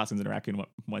picturing Bob Hoskins in a raccoon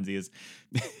onesie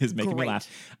is making me laugh.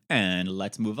 And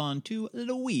let's move on to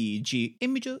Luigi.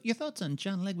 Imogen, your thoughts on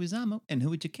John Leguizamo, and who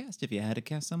would you cast if you had to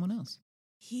cast someone else?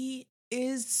 He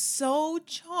is so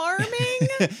charming.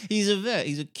 He's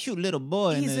a cute little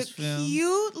boy in this film. He's a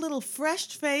cute little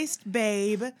fresh-faced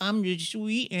babe. I'm just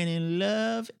sweet and in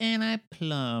love, and I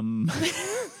plumb.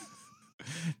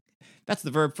 That's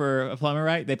the verb for a plumber,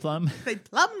 right? They plumb? They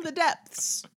plumb the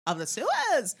depths of the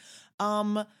sewers.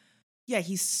 Yeah,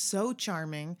 he's so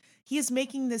charming. He is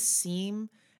making this seem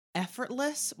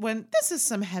effortless when this is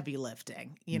some heavy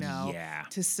lifting,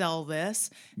 to sell this.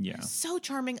 Yeah. So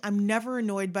charming. I'm never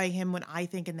annoyed by him when I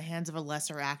think in the hands of a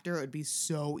lesser actor, it would be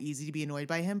so easy to be annoyed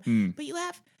by him. But you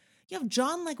have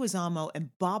John Leguizamo and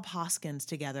Bob Hoskins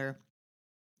together.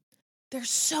 They're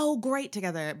so great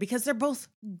together because they're both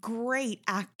great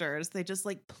actors. They just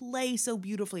like play so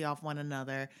beautifully off one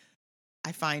another.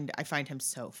 I find him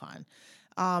so fun.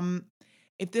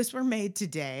 If this were made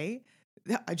today,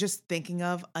 just thinking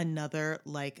of another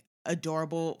like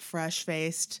adorable,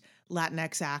 fresh-faced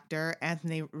Latinx actor,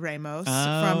 Anthony Ramos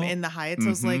from In the Heights. I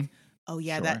was like, oh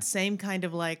yeah, Sure. that same kind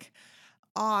of like,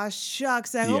 aw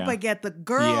shucks, I hope Yeah. I get the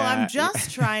girl. Yeah. I'm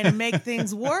just trying to make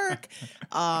things work.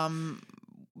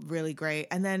 Really great.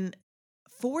 And then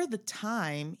for the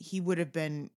time, he would have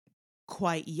been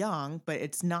quite young, but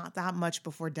it's not that much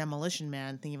before Demolition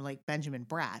Man, thinking of like Benjamin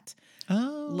Bratt.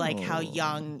 Oh. Like how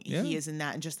young yeah. he is in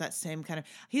that, and just that same kind of,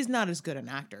 he's not as good an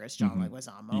actor as John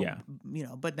Leguizamo. Yeah.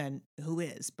 But then who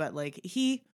is? But like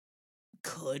he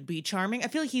could be charming. I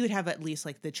feel like he would have at least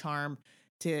like the charm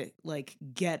to like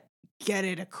get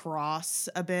it across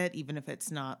a bit, even if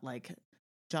it's not like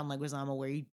John Leguizamo where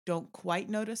you don't quite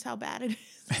notice how bad it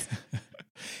is.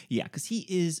 Yeah, because he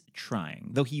is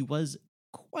trying, though he was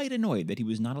quite annoyed that he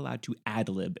was not allowed to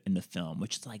ad-lib in the film,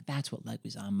 which is like, that's what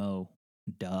Leguizamo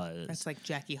does. That's like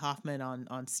Jackie Hoffman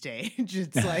on stage.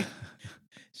 It's like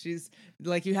she's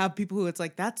like, you have people who it's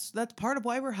like that's part of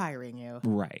why we're hiring you.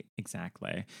 Right,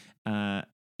 exactly.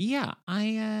 Yeah,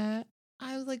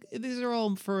 I was like, these are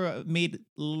all for made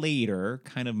later,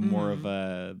 kind of more of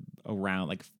a around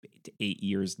like 8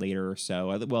 years later or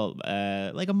so. Well,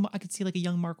 I could see like a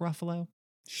young Mark Ruffalo.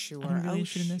 Sure. I'm really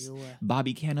interested in this.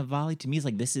 Bobby Cannavale, to me, is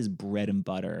like, this is bread and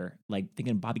butter. Like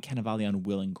thinking Bobby Cannavale on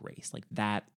Will and Grace, like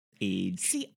that age.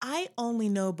 See, I only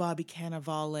know Bobby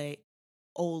Cannavale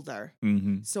older.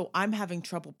 So I'm having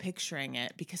trouble picturing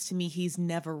it because to me, he's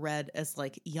never read as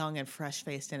like young and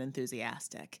fresh-faced and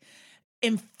enthusiastic.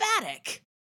 Emphatic,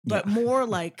 but more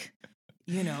like,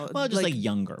 well, just like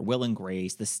younger. Will and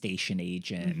Grace, the station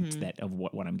agent that of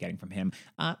what I'm getting from him.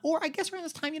 Or I guess around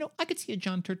this time, I could see a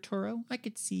John Turturro. I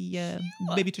could see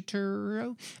maybe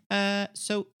Turturro.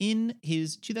 So in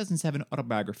his 2007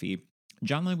 autobiography,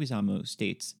 John Leguizamo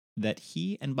states that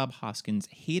he and Bob Hoskins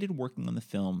hated working on the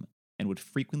film and would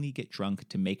frequently get drunk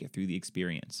to make it through the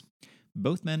experience.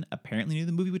 Both men apparently knew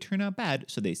the movie would turn out bad,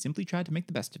 so they simply tried to make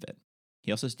the best of it.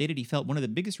 He also stated he felt one of the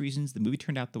biggest reasons the movie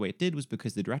turned out the way it did was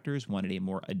because the directors wanted a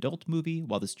more adult movie,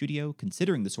 while the studio,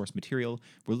 considering the source material,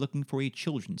 were looking for a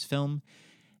children's film.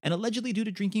 And allegedly due to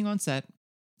drinking on set,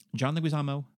 John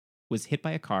Leguizamo was hit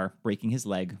by a car, breaking his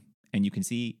leg, and you can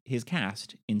see his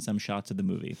cast in some shots of the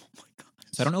movie. Oh my God.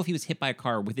 So I don't know if he was hit by a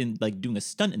car within, like, doing a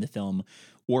stunt in the film,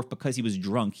 or if because he was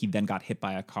drunk, he then got hit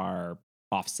by a car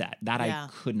offset. That I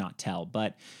could not tell,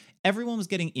 but everyone was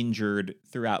getting injured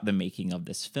throughout the making of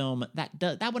this film.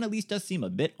 That one at least does seem a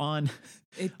bit on.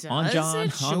 It does. On John,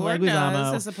 it on sure Leguizamo.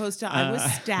 does. As opposed to I was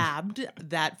stabbed.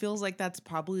 That feels like that's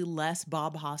probably less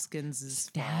Bob Hoskins'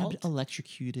 fault.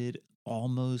 Electrocuted,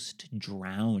 almost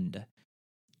drowned,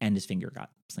 and his finger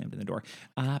got slammed in the door.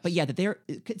 But yeah,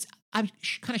 I'm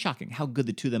kind of shocking how good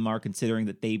the two of them are, considering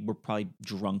that they were probably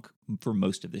drunk for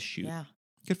most of this shoot. Yeah.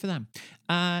 Good for them.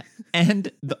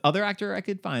 And the other actor I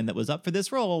could find that was up for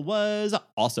this role was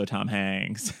also Tom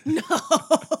Hanks. No.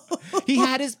 He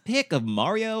had his pick of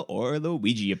Mario or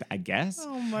Luigi, I guess.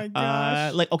 Oh my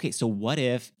gosh. Okay, so what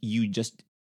if you just,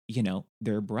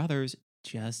 they're brothers,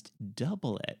 just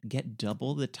double it. Get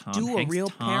double the Tom Do Hanks, a real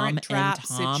Tom Parent Trap and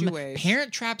Tom. situation.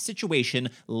 Parent Trap situation.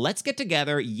 Let's get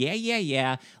together.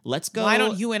 Yeah. Let's go. Why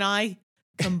don't you and I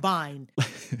combine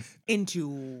into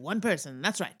one person?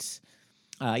 That's right.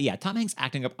 Tom Hanks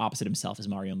acting up opposite himself as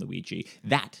Mario and Luigi.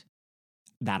 That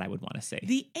That I would want to see.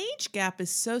 The age gap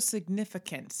is so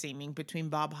significant seeming between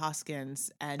Bob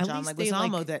Hoskins and At John least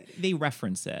Leguizamo that they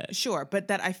reference it. sure, but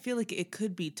that I feel like it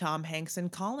could be Tom Hanks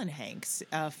and Colin Hanks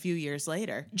a few years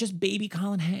later. Just baby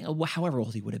Colin Hanks, however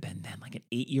old he would have been then, like an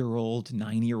 8-year-old,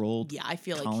 9-year-old. Yeah, I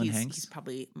feel Colin like Hanks. he's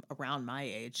probably around my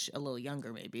age, a little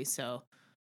younger maybe. So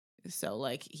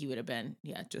like he would have been,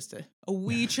 just a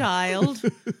wee child.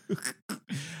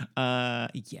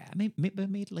 Yeah, maybe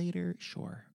made later.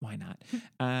 Sure, why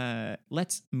not?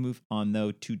 Let's move on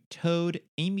though to Toad.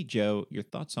 Amy Jo, your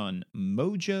thoughts on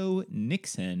Mojo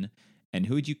Nixon, and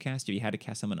who would you cast if you had to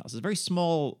cast someone else? It's a very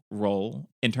small role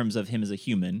in terms of him as a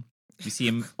human. You see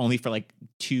him only for like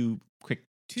two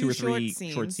or three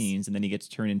short scenes, and then he gets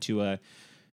turned into a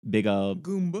big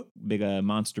Goomba, big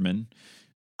monsterman.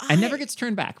 And never gets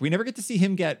turned back. We never get to see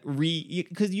him get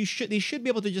because they should be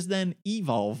able to just then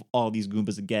evolve all these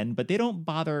Goombas again, but they don't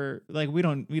bother. Like we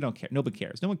don't care. Nobody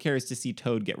cares. No one cares to see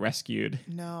Toad get rescued.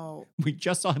 No, we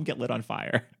just saw him get lit on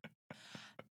fire.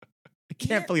 I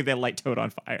can't believe they light Toad on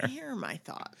fire. Here are my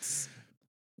thoughts.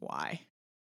 Why?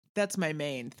 That's my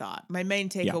main thought. My main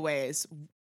takeaway is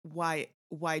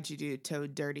why'd you do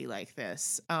Toad dirty like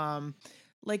this?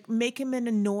 Like make him an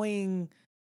annoying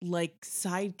like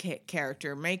sidekick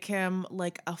character, make him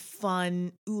like a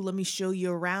fun, let me show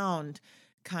you around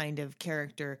kind of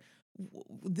character.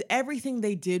 Everything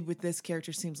they did with this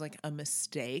character seems like a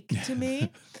mistake to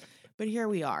me, but here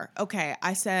we are. Okay,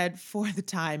 I said for the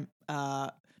time,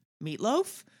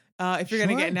 Meatloaf. If you're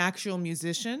going to get an actual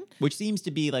musician. Which seems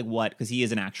to be like because he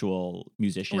is an actual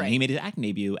musician. Right. He made his acting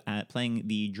debut at playing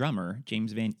the drummer,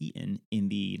 James Van Eaton, in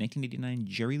the 1989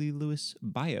 Jerry Lee Lewis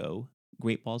bio,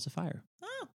 Great Balls of Fire.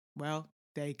 Oh, well,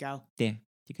 there you go. There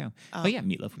you go. But yeah,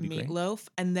 Meatloaf would be great. Meatloaf.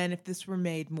 And then if this were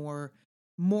made more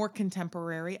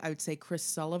contemporary, I would say Chris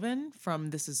Sullivan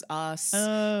from This Is Us.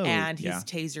 Oh, and his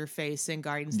taser face in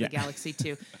Guardians of the Galaxy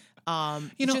 2. I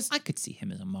could see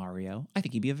him as a Mario. I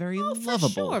think he'd be a very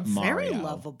lovable Mario. Very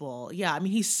lovable. Yeah, I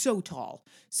mean, he's so tall.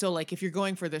 So, like, if you're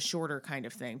going for the shorter kind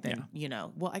of thing, then,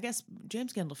 well, I guess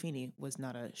James Gandolfini was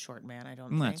not a short man, I don't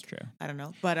think. That's true. I don't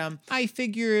know. But I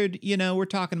figured, we're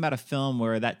talking about a film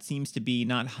where that seems to be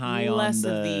not high less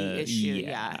on of the issue,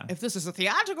 yeah. If this is a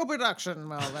theatrical production,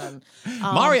 well, then...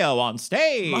 Mario on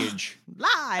stage!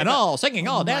 Live! And all singing,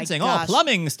 all dancing, all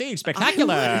plumbing, stage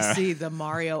spectacular! I want to see the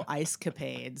Mario Ice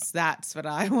Capades. That's what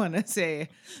I want to see.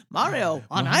 Mario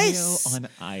on ice. Mario on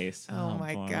ice. Oh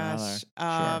my boy, gosh.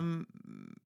 Sure.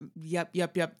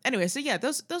 Yep. Anyway, so yeah,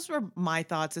 those were my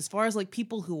thoughts as far as like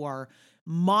people who are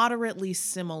moderately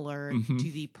similar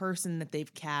to the person that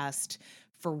they've cast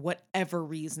for whatever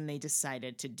reason they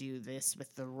decided to do this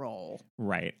with the role.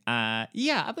 Right.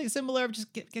 Yeah, I think similar.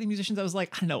 Just getting musicians. I was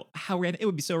like, I don't know how random it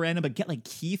would be. So random, but get like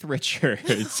Keith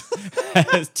Richards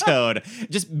as Toad.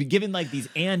 Just be given like these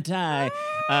anti.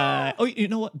 You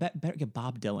know what? Better get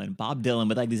Bob Dylan. Bob Dylan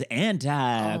with like these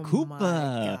anti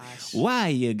Koopa. Why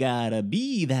you gotta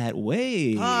be that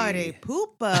way? Party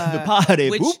poopa. The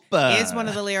party which poopa is one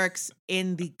of the lyrics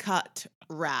in the Cut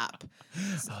rap.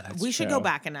 We should go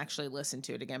back and actually listen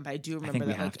to it again, but I do remember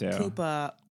that like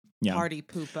Koopa party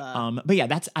poopa. But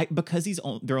yeah, because he's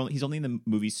only in the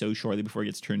movie so shortly before he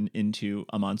gets turned into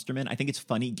a Monsterman. I think it's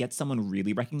funny, get someone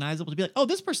really recognizable to be like, oh,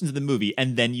 this person's in the movie,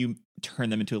 and then you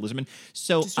turn them into a lizardman.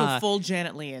 So just a full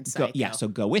Janet Leigh insight. So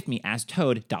go with me as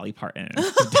Toad, Dolly Parton.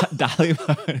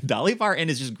 Dolly Parton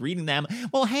is just greeting them.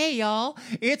 Well, hey y'all,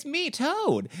 it's me,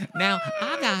 Toad. Now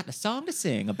I got a song to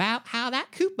sing about how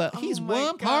that Koopa, he's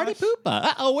one party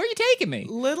poopa. Where are you taking me?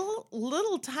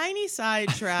 Little tiny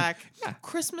sidetrack.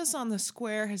 Christmas on the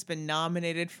Square has been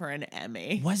nominated for an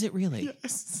Emmy. Was it really?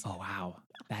 Yes. Oh wow.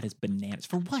 That is bananas.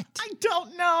 For what? I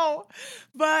don't know,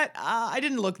 but I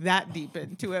didn't look that deep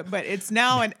into it. But it's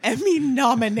now an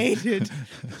Emmy-nominated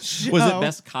show. Was it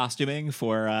best costuming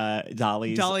for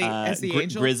Dolly as the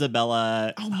angel?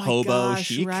 Grisabella hobo gosh,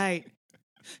 chic? Right.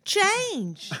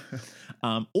 Change.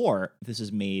 Or this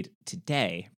is made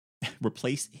today.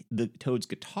 Replace the Toad's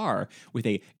guitar with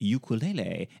a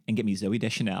ukulele and get me Zooey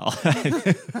Deschanel.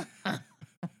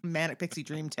 Manic Pixie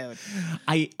Dream Toad.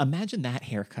 I imagine that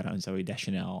haircut on Zooey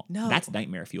Deschanel. No. That's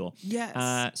nightmare fuel.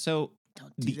 Yes. So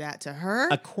don't do that to her.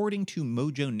 According to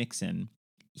Mojo Nixon,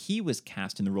 he was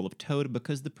cast in the role of Toad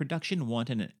because the production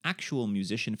wanted an actual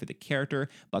musician for the character,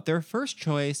 but their first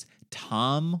choice,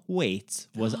 Tom Waits,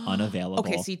 was unavailable.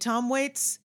 Okay, see, Tom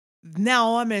Waits,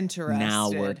 now I'm interested. Now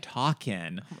we're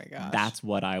talking. Oh my gosh. That's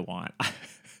what I want.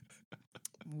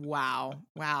 Wow.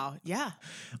 Yeah.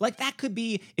 Like that could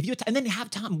be if you and then have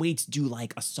Tom Waits do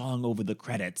like a song over the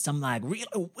credits, some like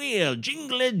real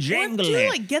jingly jangly. Or do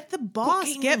like get the boss,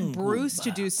 Cooking get Bruce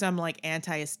Cuba. to do some like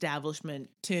anti-establishment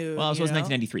tune. Well, this was you know?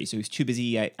 1993, so he was too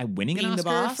busy winning Being an the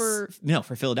Oscar boss?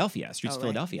 for Philadelphia, Streets Oh, of right.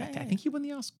 Philadelphia. Yeah, I yeah. think he won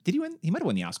the Oscar. Did he win? He might have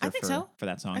won the Oscar I think so. for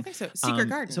that song. I think so. Secret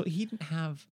Garden. So he didn't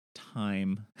have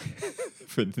time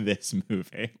for this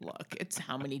movie. Look, it's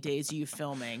how many days are you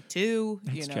filming? 2.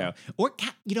 That's you know? true. Or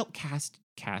you don't cast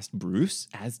Bruce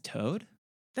as Toad.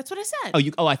 That's what I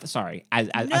said. Sorry. I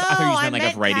thought you No, just meant like meant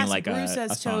of writing cast like Bruce a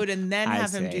as song. Toad and then I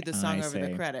have him see, do the song I over the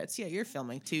see. credits. Yeah, you're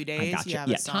filming 2 I days. gotcha. You have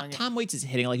Yeah, a song. Tom Waits is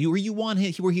hitting like where you want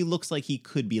him, where he looks like he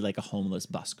could be like a homeless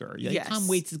busker. Like, Yes. Tom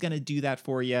Waits is gonna do that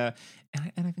for you,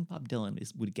 and I think Bob Dylan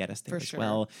would get us there For as sure.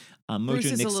 well. Bruce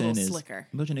Mojo is a little Nixon slicker.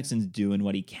 Mojo Nixon's doing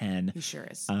what he can. He sure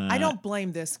is. Uh, I don't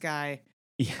blame this guy.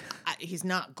 Yeah, He's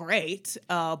not great,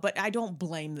 but I don't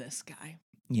blame this guy.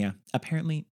 yeah.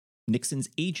 Apparently, Nixon's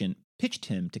agent pitched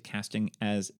him to casting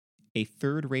as a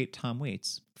third-rate Tom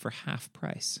Waits for half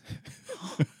price.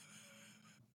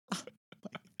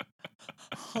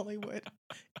 Hollywood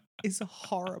is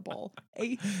horrible.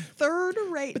 A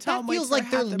third-rate But Tom that Waits feels for like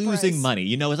they're half the losing price. money.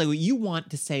 You know, it's like what you want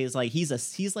to say is like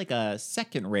he's like a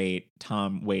second-rate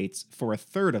Tom Waits for a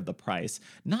third of the price.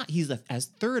 Not he's as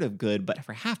third of good, but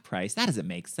for half price. That doesn't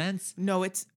make sense. No,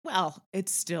 it's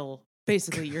still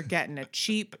basically you're getting a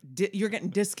cheap, you're getting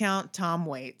discount Tom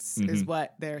Waits is Mhm.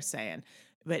 what they're saying,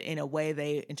 but in a way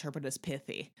they interpret as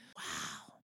pithy.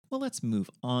 Wow. Well, let's move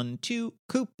on to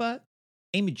Koopa.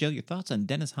 Amy Jo, your thoughts on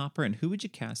Dennis Hopper and who would you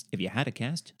cast if you had to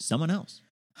cast someone else?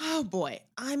 Oh boy.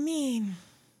 I mean,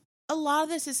 a lot of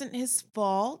this isn't his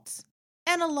fault.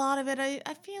 And a lot of it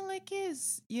I feel like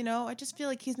is, I just feel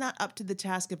like he's not up to the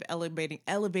task of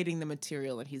elevating the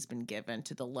material that he's been given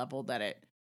to the level that it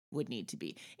would need to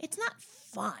be. It's not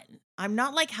fun. I'm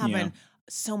not like having Yeah.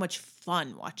 so much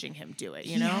fun watching him do it,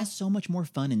 He has so much more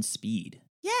fun in Speed.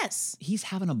 Yes. He's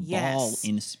having a ball Yes.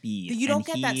 in Speed. You don't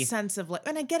and get that sense of like,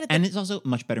 and I get it. And it's also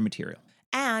much better material.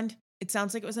 And it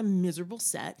sounds like it was a miserable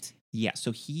set. Yeah,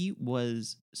 so he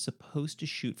was supposed to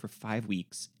shoot for 5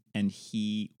 weeks, and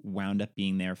he wound up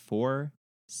being there for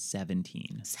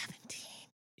 17. 17.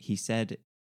 He said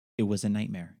it was a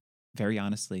nightmare. Very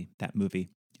honestly, that movie.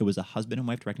 It was a husband and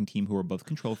wife directing team who were both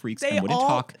control freaks They and wouldn't all-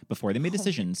 talk before they made Oh my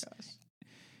decisions. gosh.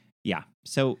 Yeah,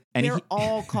 so and They're he,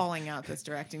 all calling out this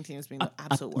directing team as being the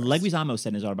absolute worst. Leguizamo said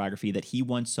in his autobiography that he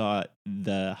once saw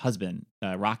the husband,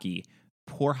 Rocky,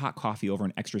 pour hot coffee over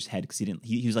an extra's head because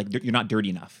he was like, "You're not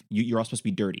dirty enough. You're all supposed to be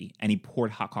dirty," and he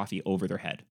poured hot coffee over their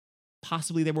head.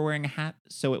 Possibly they were wearing a hat,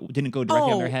 so it didn't go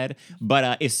directly on their head.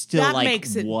 But it's still that like,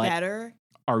 makes it what better.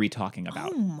 are we talking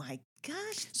about? Oh my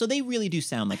gosh. So they really do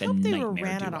sound like I a hope they nightmare were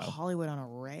ran duo. out of Hollywood on a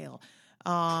rail.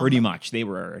 Pretty much, they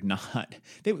were not.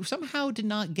 They somehow did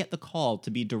not get the call to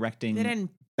be directing They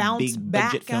didn't bounce big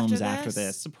back budget films after this.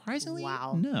 this. Surprisingly,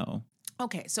 Wow. no.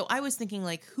 Okay, so I was thinking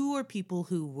like, who are people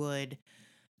who would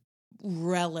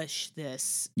relish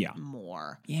this Yeah.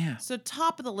 more? Yeah. So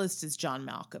top of the list is John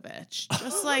Malkovich.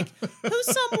 Just like who's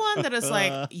someone that is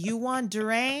like, you want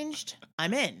deranged?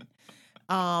 I'm in.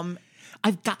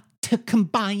 I've got to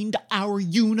combine our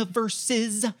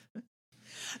universes.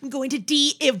 I'm going to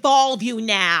de-evolve you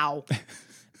now.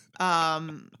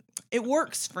 It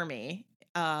works for me.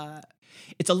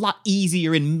 It's a lot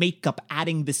easier in makeup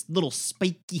adding this little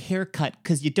spiky haircut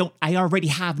because I already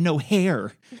have no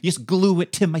hair. Just glue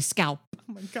it to my scalp.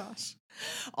 Oh my gosh.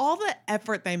 All the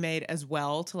effort they made as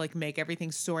well to like make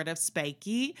everything sort of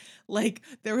spiky. Like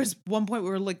there was one point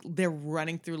where like they're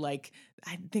running through like,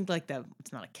 I think like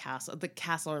it's not a castle, the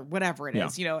castle or whatever it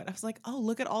is, and I was like, oh,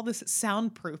 look at all this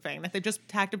soundproofing that they just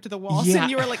tacked up to the walls. Yeah.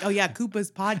 And you were like, oh yeah,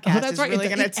 Koopa's podcast is really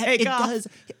going to take off. It does.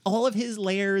 All of his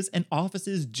layers and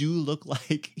offices do look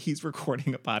like he's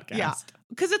recording a podcast. Yeah.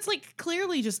 Because it's like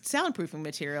clearly just soundproofing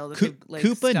material that they've like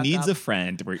Koopa stuck needs up. a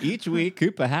friend, where each week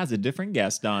Koopa has a different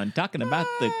guest on, talking about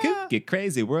the kooky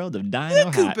crazy world of Dino The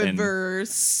Hatton.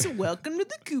 Koopaverse. Welcome to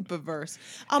the Koopaverse.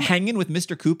 Hanging with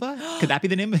Mr. Koopa? Could that be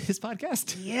the name of his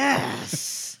podcast?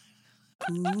 Yes.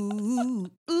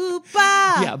 Koopa.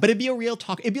 Yeah, but it'd be a real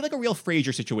talk. It'd be like a real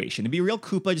Frasier situation. It'd be a real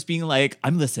Koopa just being like,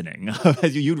 "I'm listening."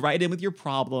 As you'd write in with your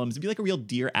problems. It'd be like a real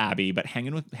Dear Abby, but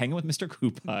hanging with Mr.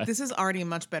 Koopa. This is already a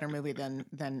much better movie than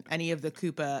any of the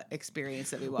Koopa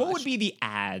experience that we watched. What would be the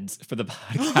ads for the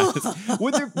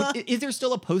podcast? Is there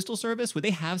still a postal service? Would they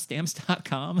have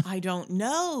stamps.com? I don't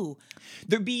know.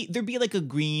 There'd be like a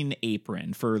green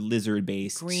apron for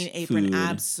lizard-based Green Apron, food.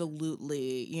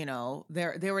 absolutely.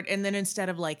 There were, and then instead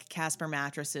of like Casper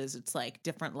mattresses, mattresses. It's like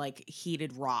different like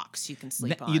heated rocks you can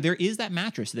sleep on. There is that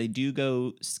mattress. They do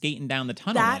go skating down the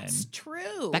tunnel. That's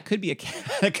true. That could be a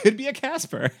that could be a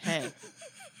Casper. Hey,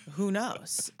 who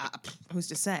knows? Who's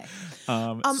to say?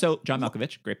 So John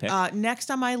Malkovich, great pick.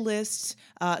 Next on my list,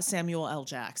 Samuel L.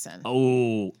 Jackson.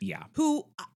 Oh yeah, who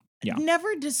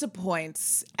never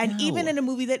disappoints, and even in a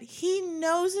movie that he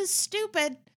knows is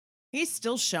stupid, he's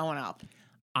still showing up.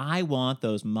 I want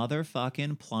those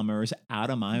motherfucking plumbers out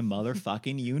of my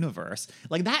motherfucking universe.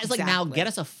 Like that is like now get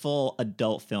us a full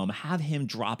adult film. Have him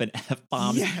dropping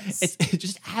F-bombs. Yes. It's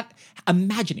just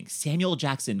imagining Samuel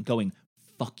Jackson going,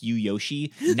 "Fuck you,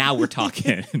 Yoshi." Now we're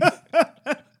talking.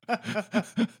 Now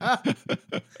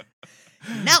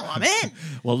I'm in.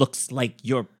 Well, looks like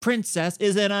your princess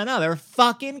is in another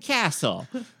fucking castle.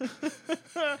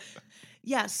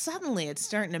 Yeah, suddenly it's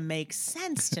starting to make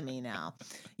sense to me now.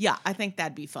 Yeah, I think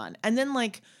that'd be fun. And then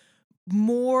like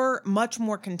much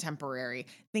more contemporary.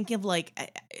 Think of like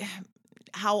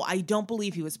how I don't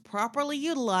believe he was properly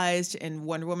utilized in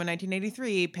Wonder Woman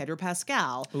 1983, Pedro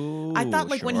Pascal. Ooh, I thought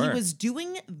like when he was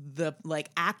doing the like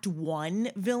Act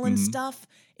 1 villain stuff,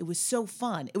 it was so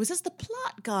fun. It was as the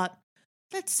plot got,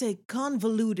 let's say,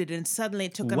 convoluted and suddenly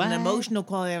it took on an emotional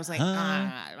quality. I was like,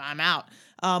 I'm out.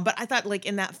 But I thought like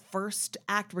in that first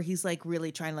act where he's like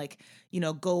really trying to like,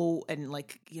 go and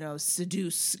like,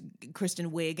 seduce Kristen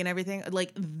Wiig and everything,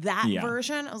 like that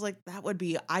version, I was like, that would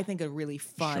be, I think, a really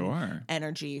fun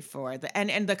energy for the,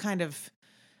 and the kind of,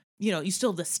 you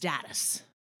still have the status.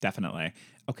 Definitely.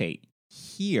 Okay,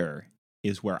 here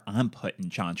is where I'm putting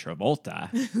John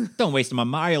Travolta. Don't waste him on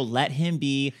Mario. Let him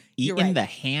be eating the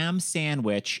ham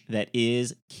sandwich that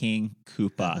is King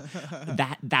Koopa.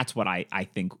 That's what I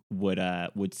think would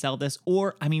sell this.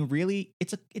 Or I mean, really,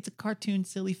 it's a cartoon,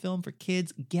 silly film for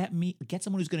kids. Get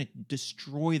someone who's going to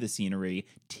destroy the scenery.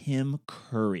 Tim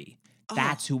Curry.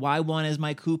 That's who I want as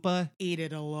my Koopa. Eat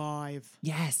it alive.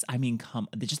 Yes, I mean,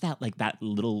 just that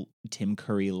little Tim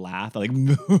Curry laugh, like,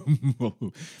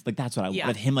 like that's what I want.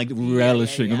 With him like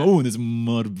relishing, this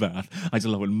mud bath. I just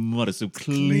love when mud is so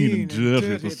clean and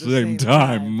dirty at the same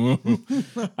time.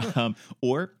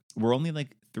 Or we're only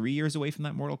like 3 years away from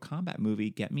that Mortal Kombat movie.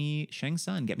 Get me Shang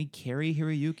Tsung. Get me Cary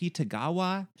Hiroyuki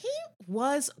Tagawa. He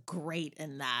was great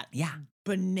in that. Yeah.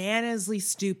 Bananasly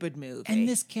stupid movie. And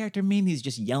this character mainly is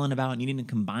just yelling about needing to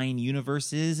combine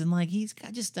universes, and like he's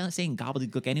just saying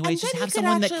gobbledygook anyway. Just have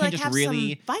someone that can just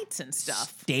really fights and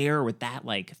stuff. Stare with that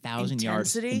like 1,000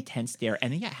 yards intense stare,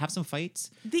 and then have some fights.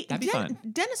 That'd be fun.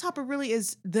 Dennis Hopper really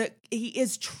is he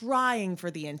is trying for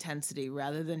the intensity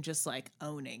rather than just like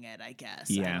owning it, I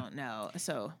guess. Yeah. I don't know.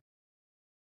 So,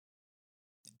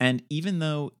 and even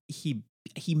though he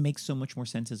makes so much more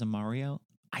sense as a Mario,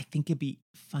 I think it'd be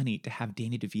funny to have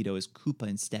Danny DeVito as Koopa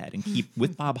instead and keep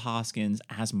with Bob Hoskins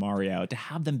as Mario, to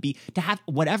have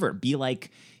whatever be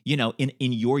like, in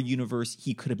your universe,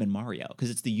 he could have been Mario because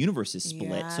it's the universe is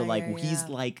split. So like he's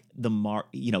like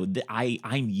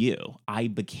I'm you. I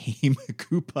became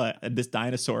Koopa, this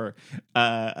dinosaur,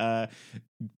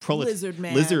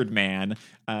 lizard man,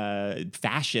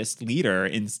 fascist leader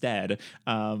instead.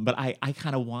 But I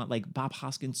kind of want like Bob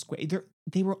Hoskins square.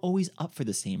 They were always up for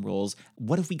the same roles.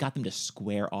 What if we got them to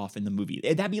square off in the movie?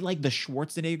 That'd be like the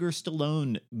Schwarzenegger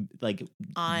Stallone like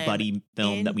buddy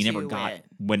film that we never got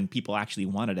when people actually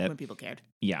wanted it. When people cared.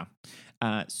 Yeah.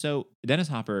 So Dennis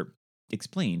Hopper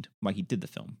explained why he did the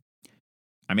film.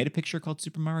 I made a picture called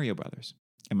Super Mario Brothers,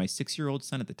 and my 6-year-old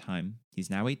son at the time, he's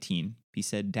now 18, he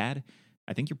said, "Dad,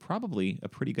 I think you're probably a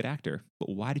pretty good actor, but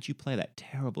why did you play that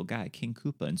terrible guy, King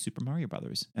Koopa, in Super Mario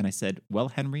Brothers?" And I said, "Well,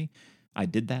 Henry, I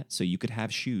did that so you could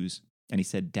have shoes." And he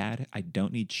said, "Dad, I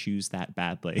don't need shoes that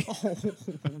badly." Oh,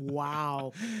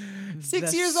 wow.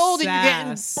 6 years old and you're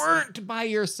getting burnt by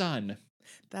your son.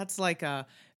 That's like a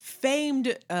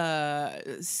famed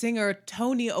singer,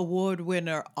 Tony Award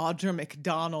winner Audra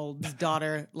McDonald's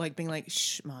daughter, like being like,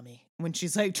 "Shh, mommy," when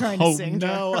she's like trying to sing to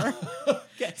her.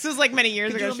 This was like many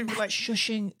years ago. She'd be like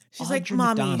shushing. She's Audra like,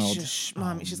 "Mommy, McDonald." shush,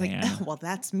 mommy." She's man. like, "Well,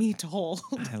 that's me told."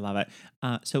 I love it.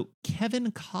 So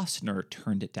Kevin Costner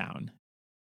turned it down.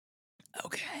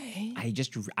 Okay. I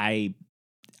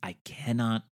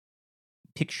cannot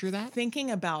picture that.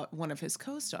 Thinking about one of his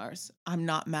co-stars, I'm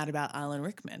not mad about Alan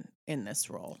Rickman in this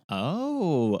role.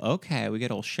 Oh, okay. We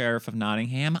get old Sheriff of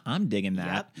Nottingham. I'm digging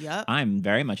that. Yep. I'm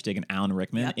very much digging Alan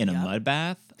Rickman in a mud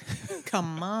bath.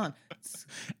 Come on.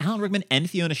 Alan Rickman and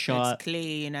Fiona Shaw. It's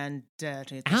clean and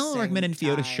dirty. Alan Rickman and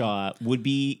Fiona Shaw would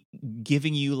be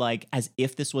giving you like as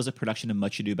if this was a production of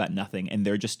Much Ado About Nothing, and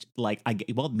they're just like,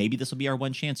 maybe this will be our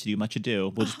one chance to do Much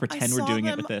Ado. We'll just pretend we're doing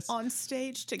it with this. On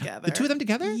stage together. The two of them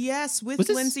together? Yes, with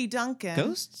Lindsay Duncan.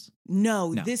 Ghosts?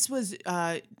 No, No. this was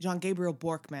John Gabriel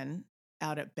Borkman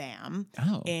out at BAM.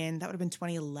 Oh. And that would have been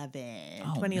 2011.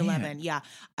 Oh, 2011. man. Yeah.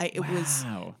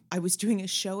 Wow. I was doing a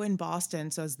show in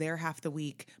Boston, so I was there half the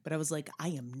week, but I was like, I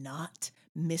am not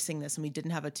missing this. And we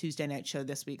didn't have a Tuesday night show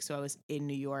this week, so I was in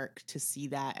New York to see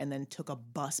that and then took a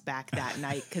bus back that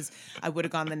night because I would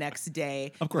have gone the next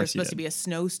day. Of course There's you supposed did. to be a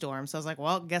snowstorm. So I was like,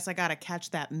 well, guess I got to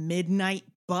catch that midnight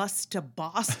bus to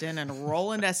Boston and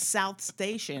roll into South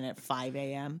Station at 5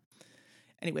 a.m.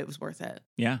 Anyway, it was worth it.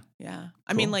 Yeah. Yeah.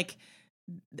 I mean, Cool. like,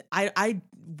 I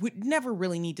would never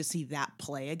really need to see that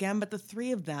play again, but the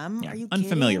three of them, Yeah. are you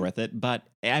Unfamiliar kidding? with it, but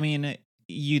I mean,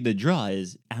 the draw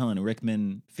is Alan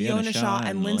Rickman, Fiona Shaw,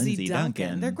 and Lindsay Duncan.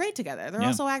 Duncan. They're great together. They're Yeah.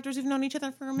 also actors who've known each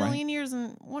other for a million years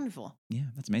and wonderful. Yeah,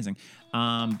 that's amazing.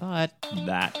 But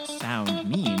that sound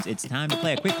means it's time to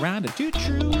play a quick round of Two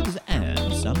Truths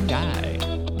and Some Guy.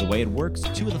 The way it works,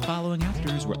 two of the following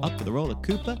actors were up for the role of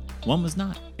Koopa, one was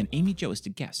not, and Amy Jo is to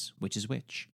guess which is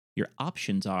which. Your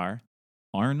options are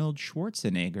Arnold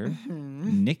Schwarzenegger,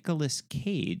 Mm-hmm. Nicolas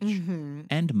Cage, Mm-hmm.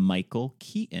 and Michael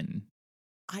Keaton.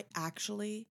 I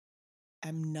actually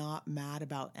am not mad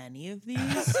about any of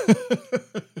these.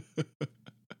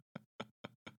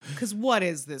 Because what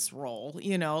is this role?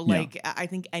 You know, Yeah. like I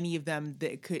think any of them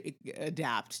that could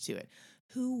adapt to it.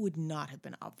 Who would not have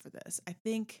been up for this? I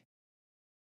think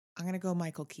I'm going to go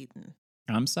Michael Keaton,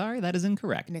 I'm sorry, that is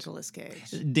incorrect. Nicolas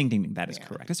Cage. Ding, ding, ding. That is Yeah.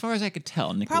 correct. As far as I could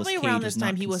tell, Nicolas Probably Cage around is this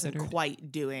time not he wasn't considered-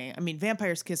 quite doing. I mean,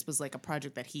 Vampire's Kiss was like a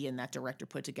project that he and that director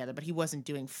put together, but he wasn't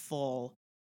doing full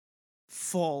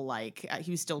like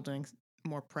he was still doing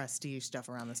more prestige stuff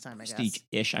around this time, I guess.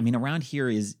 prestige-ish. I mean, around here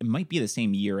it might be the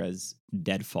same year as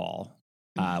Deadfall,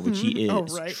 which he is Oh,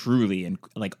 right. truly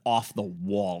like off the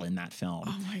wall in that film.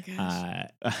 Oh my gosh.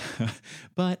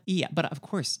 But of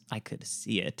course I could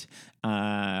see it,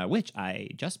 which I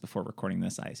just before recording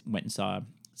this, I went and saw,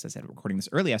 as I said, recording this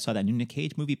early, I saw that new Nick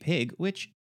Cage movie Pig,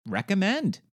 which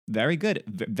recommend. Very good.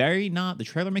 Very not. The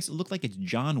trailer makes it look like it's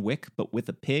John Wick, but with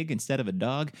a pig instead of a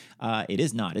dog. It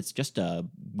is not. It's just a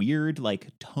weird, like,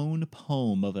 tone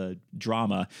poem of a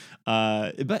drama.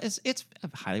 But it's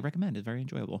highly recommend. It's very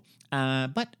enjoyable.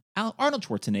 But Arnold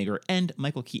Schwarzenegger and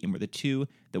Michael Keaton were the two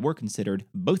that were considered.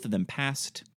 Both of them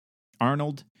passed.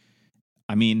 Arnold,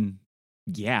 I mean,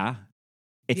 yeah.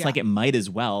 It's Yeah. like it might as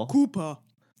well. Koopa.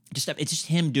 It's just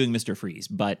him doing Mr. Freeze,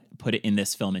 but put it in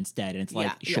this film instead. And it's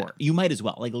like, Yeah, sure, you might as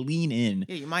well like lean in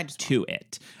Yeah, you might as well. to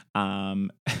it.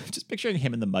 Just picturing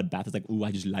him in the mud bath is like, ooh,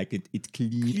 I just like it. It's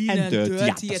clean, and and dirty,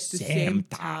 dirty at the same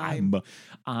time.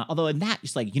 Although in that,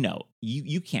 just like,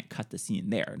 you can't cut the scene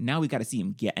there. Now we got to see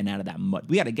him getting out of that mud.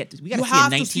 We got to see in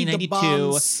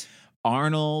 1992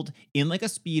 Arnold in like a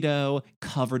Speedo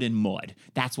covered in mud.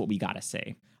 That's what we got to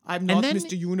say. I'm And not then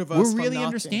Mr. Universe. We're for really nothing.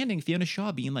 understanding Fiona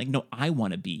Shaw being like, no, I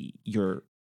want to be your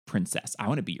princess. I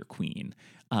want to be your queen.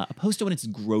 Opposed to when it's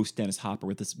gross Dennis Hopper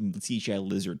with this CGI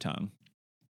lizard tongue.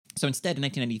 So instead, in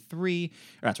 1993,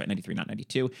 or that's right, 93, not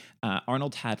 92,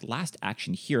 Arnold had Last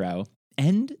Action Hero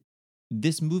and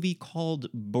this movie called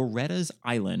Boretta's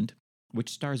Island, which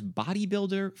stars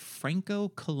bodybuilder Franco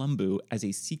Columbu as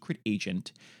a secret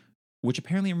agent, which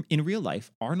apparently in real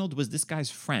life, Arnold was this guy's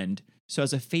friend. So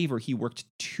as a favor, he worked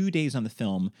 2 days on the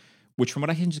film, which from what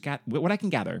I can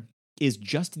gather is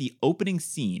just the opening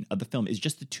scene of the film is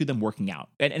just the two of them working out.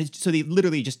 And so they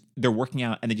literally they're working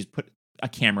out and they just put a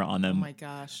camera on Oh them my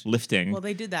gosh. lifting. Well,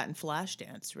 they did that in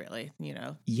Flashdance, really, you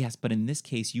know. Yes, but in this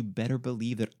case, you better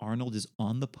believe that Arnold is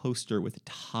on the poster with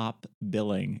top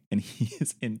billing and he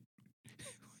is in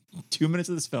 2 minutes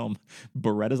of this film,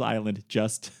 Boretta's Island,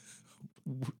 just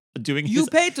doing You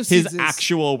paid to see his this.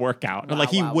 actual workout. Wow, Like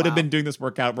he wow, would have wow. been doing this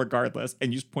workout regardless,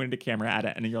 and you just pointed a camera at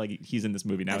it, and you're like, he's in this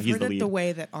movie now. I've He's heard the that lead. the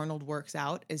way that Arnold works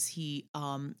out is he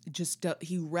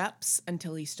he reps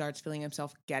until he starts feeling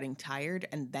himself getting tired,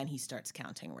 and then he starts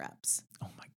counting reps Oh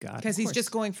my god! because of he's course.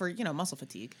 just going for muscle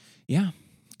fatigue. yeah.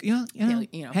 You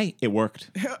know. Hey, it worked.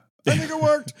 I think it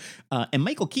worked. And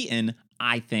Michael Keaton,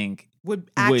 I think, Would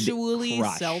actually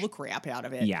crush. sell the crap out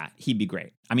of it. yeah, he'd be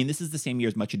great. I mean, this is the same year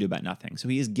as Much Ado About Nothing, so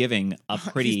he is giving a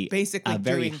pretty, basically a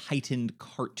very doing- heightened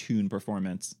cartoon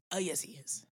performance. Oh yes, he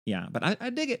is. Yeah, but I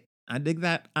dig it. I dig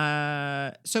that.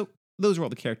 So those are all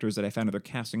the characters that I found other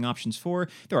casting options for.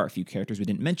 There are a few characters we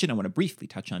didn't mention. I want to briefly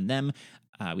touch on them.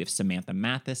 We have Samantha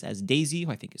Mathis as Daisy,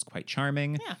 who I think is quite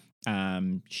charming. Yeah.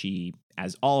 She,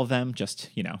 as all of them, just,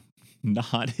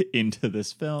 not into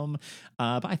this film.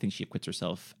 But I think she acquits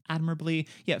herself admirably.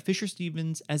 Yeah, Fisher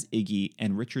Stevens as Iggy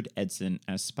and Richard Edson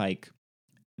as Spike.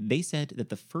 They said that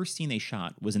the first scene they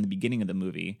shot was in the beginning of the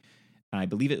movie. I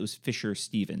believe it was Fisher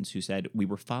Stevens who said, we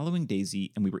were following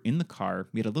Daisy and we were in the car.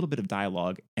 We had a little bit of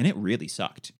dialogue and it really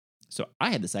sucked. So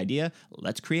I had this idea,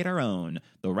 let's create our own.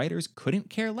 The writers couldn't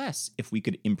care less. If we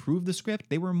could improve the script,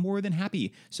 they were more than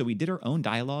happy. So we did our own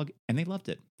dialogue and they loved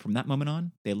it. From that moment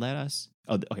on, they let us,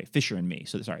 Fisher and me.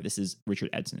 So sorry, this is Richard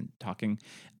Edson talking.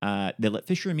 They let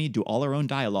Fisher and me do all our own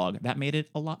dialogue. That made it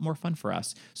a lot more fun for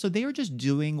us. So they were just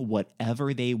doing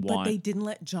whatever they want. But they didn't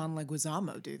let John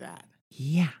Leguizamo do that.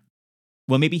 Yeah.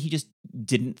 Well, maybe he just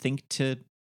didn't think to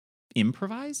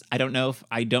improvise. I don't know.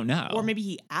 Or maybe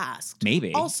he asked.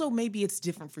 Maybe. Also, maybe it's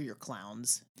different for your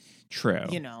clowns. True.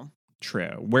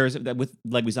 True. Whereas with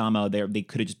Leguizamo, they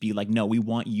could have just be like, no, we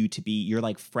want you to be, you're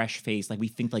like fresh face. Like we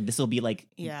think like this will be like,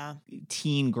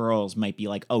 teen girls might be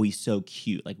like, oh, he's so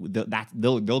cute. Like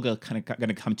they'll go kind of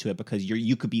gonna come to it because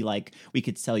you could be like, we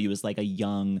could sell you as like a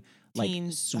young, like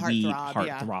teen sweet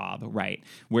heartthrob, right?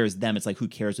 Whereas them, it's like, who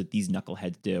cares what these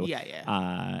knuckleheads do?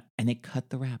 Yeah. And they cut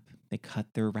the rap. They cut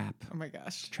their rap. Oh my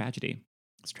gosh. Tragedy.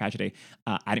 It's tragedy.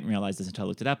 I didn't realize this until I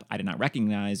looked it up. I did not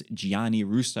recognize Gianni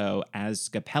Russo as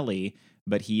Scapelli,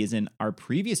 but he is in our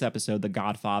previous episode, The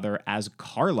Godfather, as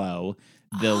Carlo,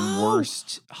 the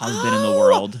worst husband in the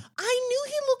world. I knew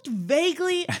he looked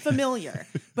vaguely familiar,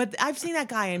 but I've seen that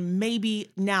guy in maybe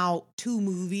now 2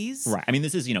 movies. Right. I mean,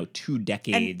 this is, 2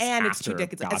 decades and it's after 2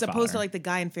 decades, Godfather. as opposed to like the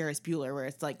guy in Ferris Bueller, where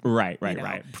it's like right.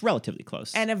 Relatively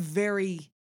close. And a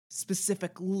very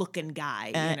specific looking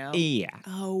guy, Yeah.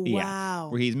 Oh, wow. Yeah.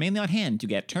 Where he's mainly on hand to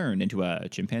get turned into a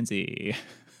chimpanzee.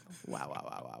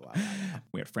 Wow.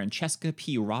 We have Francesca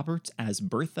P. Roberts as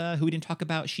Bertha, who we didn't talk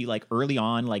about. She early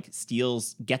on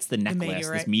gets the necklace,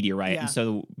 this meteorite. Yeah. And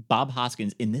so Bob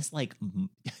Hoskins in this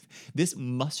this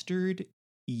mustard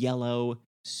yellow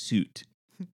suit.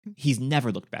 He's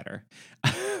never looked better.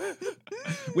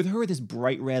 With her, this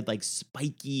bright red,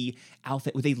 spiky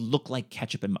outfit, where they look like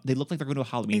ketchup and they look like they're going to a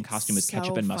Halloween costume with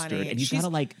ketchup and mustard, funny. and he's got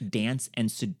to dance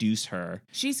and seduce her.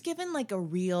 She's given a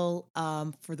real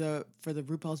for the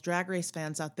RuPaul's Drag Race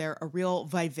fans out there, a real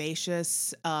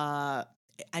vivacious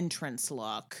entrance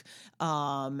look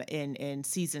in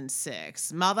season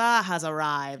 6. Mother has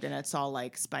arrived, and it's all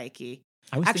spiky.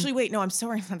 Wait, no, I'm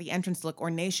sorry. It's not the entrance look.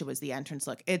 Ornacia was the entrance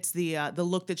look. It's the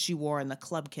look that she wore in the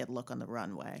Club Kid look on the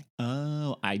runway.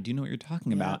 Oh, I do know what you're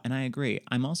talking about, and I agree.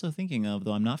 I'm also thinking of,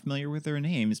 though I'm not familiar with their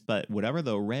names, but whatever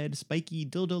the red, spiky,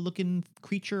 dildo-looking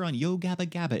creature on Yo Gabba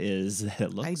Gabba is,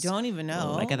 it looks. I don't even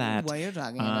know that. what you're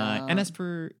talking about. And as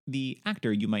for the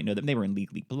actor, you might know them. They were in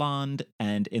Legally Blonde,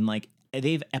 and in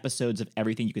they have episodes of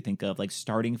everything you could think of,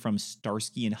 starting from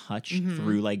Starsky and Hutch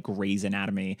through Grey's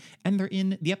Anatomy. And they're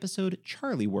in the episode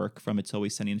Charlie Work from It's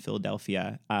Always Sunny in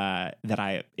Philadelphia,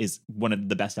 that is one of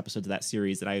the best episodes of that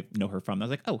series that I know her from. I was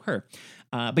like, oh, her.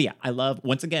 But yeah, I love,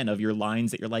 once again, of your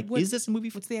lines that you're like, is this a movie?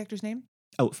 What's the actor's name?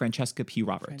 Oh, Francesca P.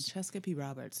 Roberts.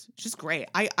 She's great.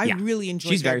 I really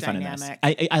enjoyed she's that very dynamic.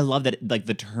 Fun in this. I love that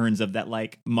the turns of that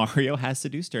Mario has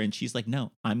seduced her and she's like,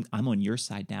 no, I'm on your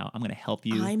side now. I'm going to help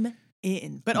you. I'm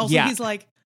in. But also he's like,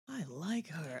 I like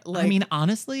her. I mean,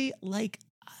 honestly,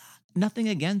 nothing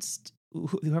against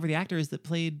whoever the actor is that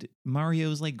played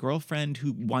Mario's girlfriend,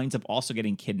 who winds up also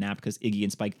getting kidnapped because Iggy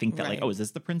and Spike think that is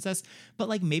this the princess?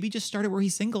 But maybe just start it where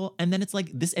he's single, and then it's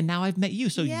this, and now I've met you,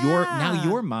 so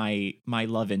you're my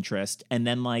love interest, and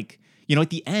then at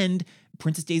the end,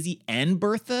 Princess Daisy and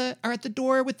Bertha are at the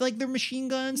door with their machine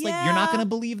guns. You're not gonna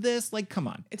believe this. Come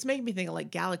on. It's making me think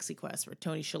of Galaxy Quest, where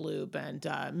Tony Shalhoub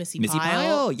and Missy Pyle.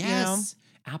 Pyle. Yes,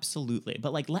 absolutely.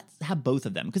 But let's have both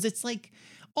of them, because it's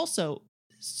also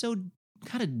so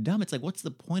kind of dumb. It's what's the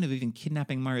point of even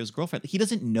kidnapping Mario's girlfriend? He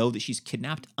doesn't know that she's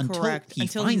kidnapped until he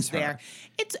finds her. There.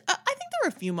 It's. I think there are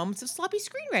a few moments of sloppy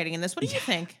screenwriting in this. What do you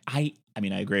think? I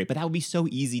mean, I agree, but that would be so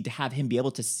easy to have him be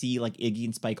able to see Iggy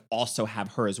and Spike also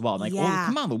have her as well. Oh,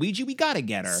 come on, Luigi, we gotta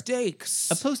get her.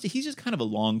 Stakes. Opposed to he's just kind of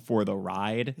along for the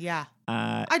ride. Yeah.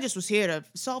 I just was here to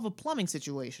solve a plumbing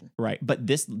situation. Right, but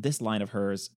this line of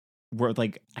hers, where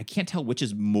I can't tell which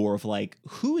is more of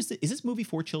who is this movie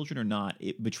for children or not?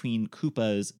 Between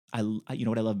Koopa's, you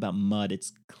know what I love about Mud?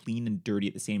 It's clean and dirty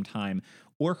at the same time,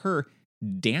 or her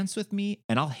dance with me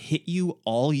and I'll hit you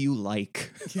all you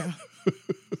like. Yeah.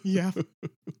 Yeah.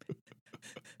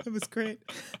 It was great.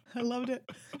 I loved it.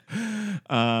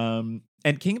 And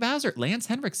King Bowser, Lance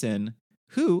Henriksen,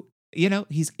 who,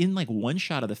 he's in one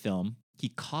shot of the film. He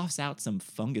coughs out some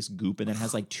fungus goop and then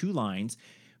has 2 lines,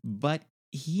 but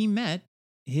he met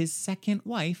his second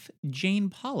wife, Jane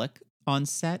Pollock, on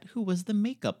set, who was the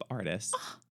makeup artist.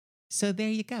 So there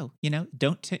you go.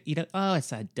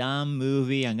 It's a dumb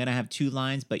movie. I'm going to have 2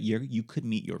 lines, but you could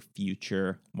meet your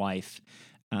future wife.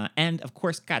 And of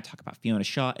course, got to talk about Fiona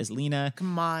Shaw as Lena.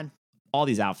 Come on. All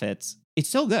these outfits. It's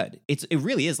so good. It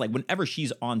really is like whenever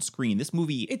she's on screen, this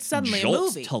movie It's suddenly a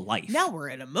jolts movie. to life. Now we're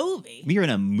in a movie. We are in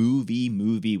a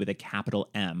movie with a capital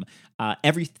M.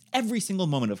 Every single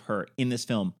moment of her in this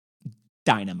film,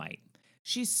 dynamite.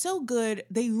 She's so good.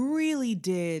 They really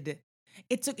did.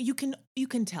 You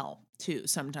can tell too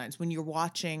sometimes when you're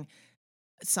watching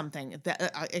something that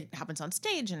it happens on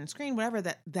stage and screen, whatever,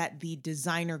 that the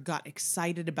designer got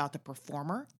excited about the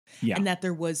performer, and that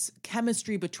there was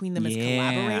chemistry between them as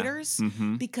collaborators,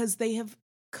 because they have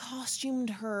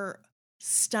costumed her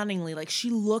stunningly. Like,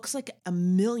 she looks like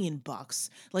 $1,000,000,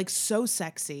 like so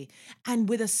sexy and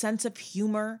with a sense of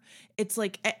humor. It's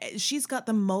like she's got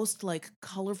the most like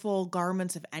colorful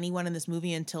garments of anyone in this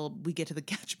movie until we get to the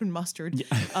ketchup and mustard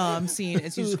scene,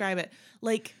 as you describe it.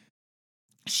 Like,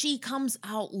 she comes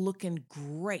out looking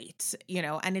great,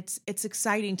 and it's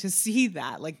exciting to see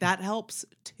that. Like, that helps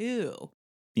too.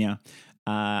 Yeah.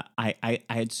 I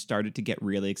had started to get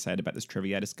really excited about this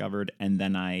trivia I discovered, and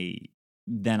then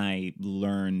I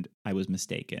learned I was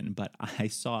mistaken. But I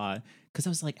saw, because I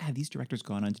was like, have these directors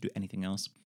gone on to do anything else?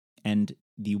 And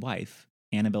the wife,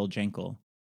 Annabelle Jankel,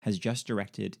 has just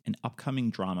directed an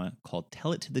upcoming drama called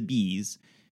Tell It to the Bees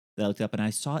that I looked up and I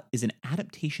saw is an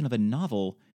adaptation of a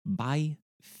novel by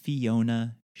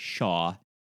Fiona Shaw.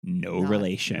 No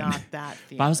relation. Not that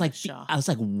Fiona But I was like, Shaw.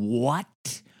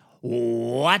 what?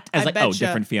 What? I was like, oh,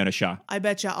 different Fiona Shaw. I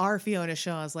bet you our Fiona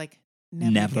Shaw is like,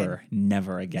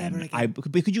 Never again.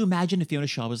 But could you imagine if Fiona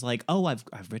Shaw was like, "Oh, I've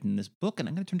written this book and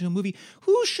I'm going to turn it into a movie.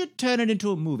 Who should turn it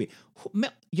into a movie?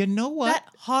 You know what? That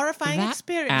horrifying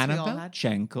experience Annabelle we all had.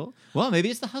 Jankel. Well, maybe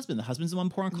it's the husband. The husband's the one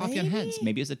pouring coffee on heads.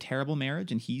 Maybe it's a terrible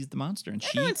marriage and he's the monster. And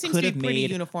Everyone she seems could to have be pretty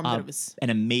made uniform that it was an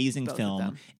amazing both of film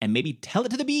them. and maybe Tell It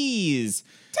to the Bees.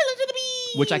 Tell It to the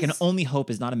Bees. Which I can only hope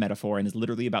is not a metaphor and is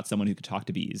literally about someone who could talk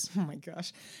to bees. Oh my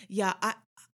gosh. Yeah,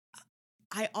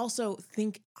 I also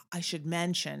think I should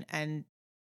mention, and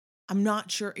I'm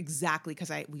not sure exactly because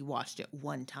we watched it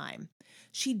one time.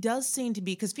 She does seem to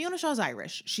be, because Fiona Shaw's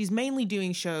Irish. She's mainly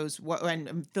doing shows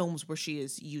and films where she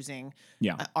is using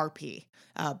RP,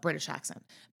 British accent.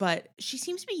 But she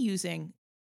seems to be using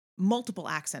multiple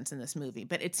accents in this movie,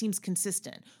 but it seems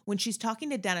consistent. When she's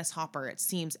talking to Dennis Hopper, it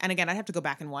seems, and again, I'd have to go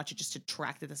back and watch it just to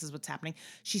track that this is what's happening.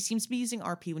 She seems to be using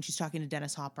RP when she's talking to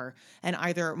Dennis Hopper, and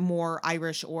either more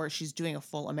Irish or she's doing a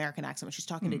full American accent when she's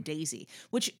talking to Daisy,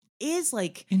 which is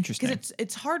like interesting because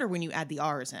it's harder when you add the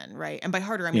R's in, right? And by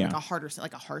harder, I mean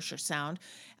like a harsher sound.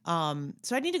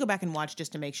 So I need to go back and watch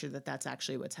just to make sure that that's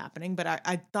actually what's happening. But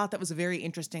I thought that was a very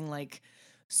interesting, like,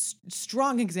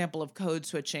 strong example of code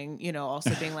switching,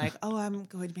 also being like, oh, I'm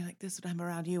going to be like this when I'm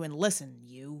around you, and listen,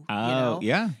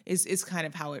 is kind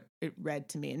of how it read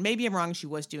to me. And maybe I'm wrong, she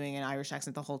was doing an Irish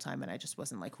accent the whole time and I just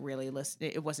wasn't like really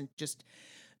listening. It wasn't just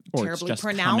terribly just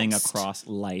pronounced. Coming across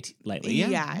lightly.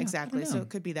 Yeah, exactly. So it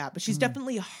could be that. But she's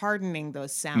definitely hardening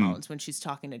those sounds when she's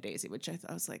talking to Daisy, which I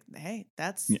was like, hey,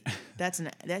 that's an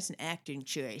acting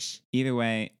choice. Either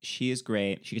way, she is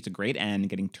great. She gets a great end,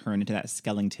 getting turned into that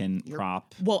skeleton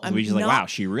prop. Well, we're just like, wow,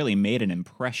 she really made an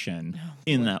impression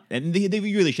in that. And they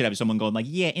really should have someone going like,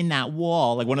 yeah, in that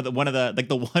wall, like one of the like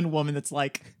the one woman that's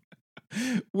like,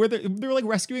 where they're like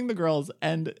rescuing the girls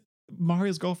and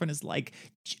Mario's girlfriend is like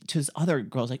to his other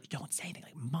girls like, don't say anything,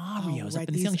 like Mario's up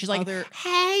in the ceiling. She's like,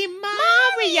 hey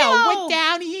Mario, we're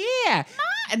down here.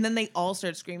 And then they all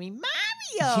start screaming,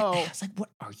 Mario. Yeah, it's like, what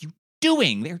are you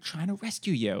doing? They're trying to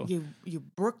rescue you. You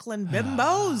Brooklyn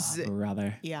bimbos.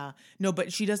 Brother. Yeah. No,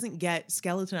 but she doesn't get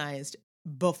skeletonized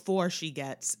before she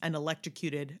gets an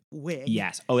electrocuted wig.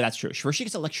 Yes. Oh, that's true. First she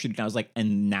gets electrocuted and I was like,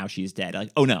 and now she's dead.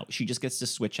 Like, oh no, she just gets to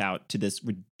switch out to this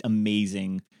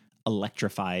amazing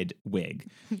electrified wig.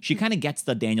 She kind of gets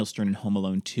the Daniel Stern in Home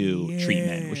Alone 2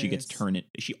 treatment where she gets turned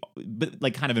but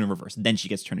like kind of in reverse. Then she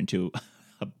gets turned into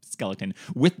a skeleton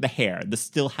with the hair. This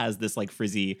still has this like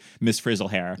frizzy Miss Frizzle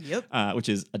hair, which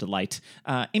is a delight.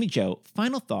 Amy Jo,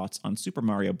 final thoughts on Super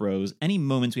Mario Bros. Any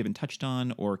moments we haven't touched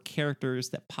on or characters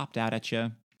that popped out at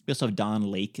you? We also have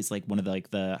Don Lake is like one of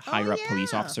the higher up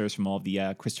police officers from all of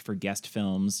the Christopher Guest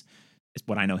films. Is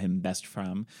what I know him best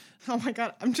from. Oh my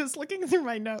God, I'm just looking through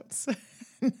my notes.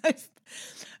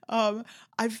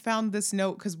 I've found this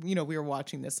note because, we were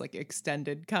watching this like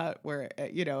extended cut where,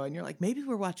 and you're like, maybe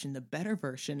we're watching the better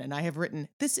version. And I have written,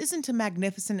 this isn't a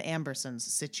Magnificent Ambersons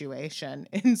situation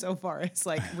insofar as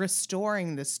like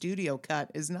restoring the studio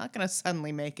cut is not going to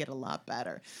suddenly make it a lot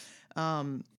better.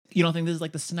 You don't think this is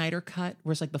like the Snyder cut,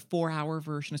 where it's like the 4-hour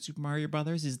version of Super Mario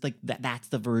Brothers is like that's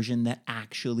the version that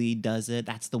actually does it?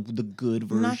 That's the good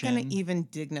version? I'm not going to even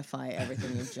dignify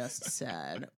everything you just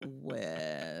said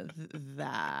with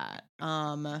that.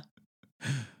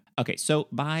 Okay, so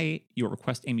by your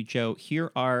request, Amy Jo,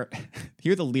 here are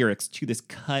the lyrics to this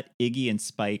cut Iggy and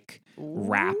Spike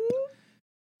rap. Ooh.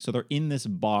 So they're in this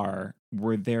bar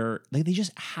where they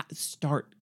just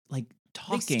start like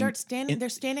talking. They start standing. They're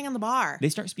standing on the bar. They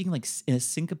start speaking like in a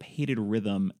syncopated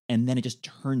rhythm, and then it just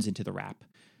turns into the rap.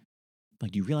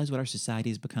 Like, do you realize what our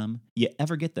society has become? You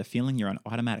ever get the feeling you're on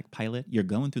automatic pilot? You're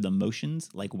going through the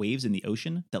motions like waves in the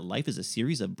ocean? That life is a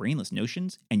series of brainless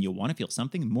notions? And you want to feel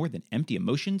something more than empty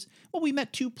emotions? Well, we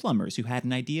met two plumbers who had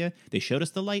an idea. They showed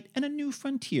us the light and a new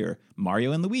frontier.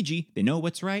 Mario and Luigi, they know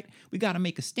what's right. We gotta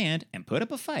make a stand and put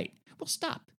up a fight. Well,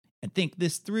 stop and think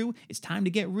this through. It's time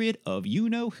to get rid of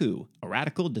you-know-who. A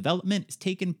radical development is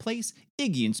taking place.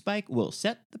 Iggy and Spike will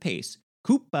set the pace.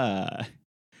 Koopa!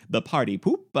 The party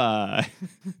poopa,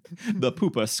 the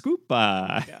poopa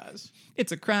scoopa. Oh gosh.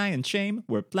 It's a crying shame.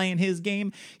 We're playing his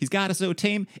game. He's got us so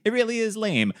tame. It really is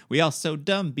lame. We all so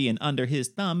dumb being under his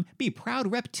thumb. Be proud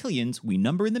reptilians. We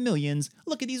number in the millions.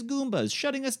 Look at these Goombas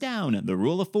shutting us down. The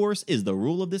rule of force is the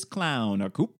rule of this clown. Or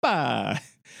Koopa.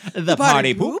 The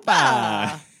party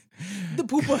poopa. The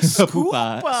poopa The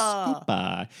scoopa.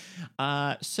 poopa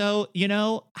scoopa. So,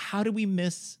 how did we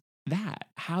miss that?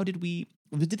 How did we...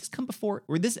 Did this come before,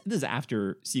 or this is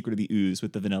after Secret of the Ooze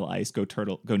with the Vanilla Ice, go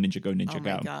turtle, go ninja, go ninja, go?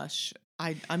 Oh my gosh,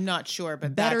 I'm not sure,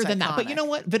 but better that's than iconic. that. But you know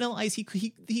what, Vanilla Ice, he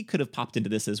could have popped into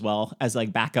this as well as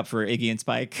like backup for Iggy and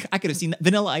Spike. I could have seen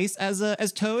Vanilla Ice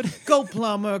as Toad. Go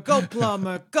plumber, go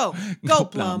plumber, go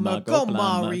plumber, go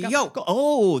Mario. Go.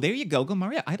 Oh, there you go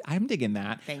Mario. I'm digging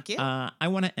that. Thank you. I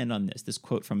want to end on this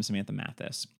quote from Samantha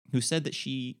Mathis, who said that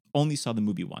she only saw the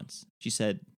movie once. She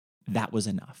said, "That was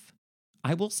enough."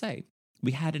 I will say,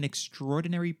 we had an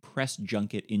extraordinary press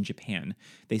junket in Japan.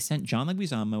 They sent John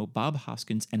Leguizamo, Bob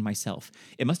Hoskins, and myself.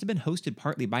 It must have been hosted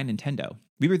partly by Nintendo.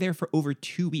 We were there for over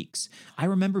 2 weeks. I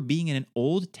remember being in an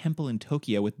old temple in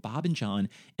Tokyo with Bob and John,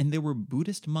 and there were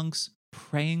Buddhist monks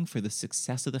praying for the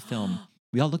success of the film.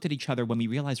 We all looked at each other when we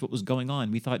realized what was going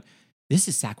on. We thought, this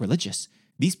is sacrilegious.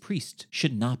 These priests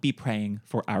should not be praying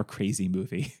for our crazy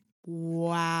movie.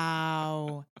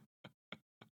 Wow.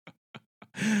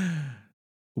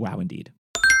 Wow, indeed.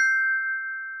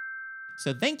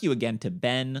 So thank you again to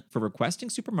Ben for requesting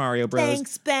Super Mario Bros.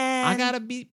 Thanks, Ben. I gotta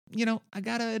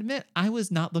admit, I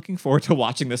was not looking forward to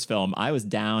watching this film. I was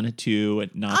down to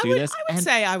not do this. I would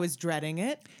say I was dreading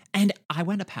it. And I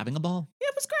wound up having a ball.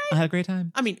 It was great. I had a great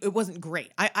time. I mean, it wasn't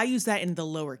great. I use that in the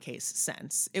lowercase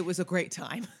sense. It was a great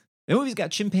time. The movie's got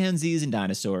chimpanzees and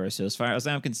dinosaurs, so as far as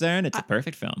I'm concerned, it's a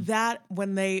perfect film. That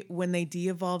when they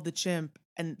de-evolved the chimp,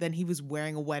 and then he was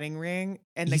wearing a wedding ring,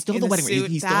 and he's still the wedding ring.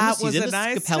 He's was in a the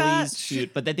nice Scapelli's touch.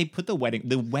 suit, but then they put the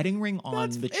wedding ring on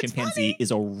the chimpanzee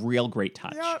is a real great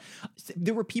touch. Yep.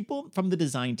 There were people from the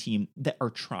design team that are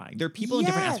trying. There are people in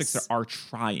different aspects that are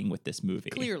trying with this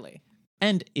movie. Clearly.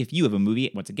 And if you have a movie,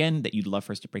 once again, that you'd love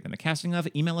for us to break down the casting of,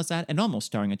 email us at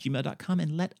andalmoststarring@gmail.com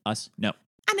and let us know.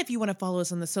 And if you want to follow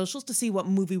us on the socials to see what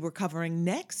movie we're covering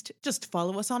next, just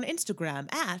follow us on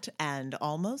Instagram at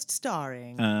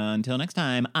 @andalmoststarring. Until next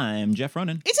time, I'm Jeff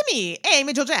Ronan. It's me,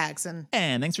 Amy Jo Jackson.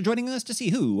 And thanks for joining us to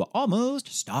see who almost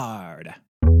starred.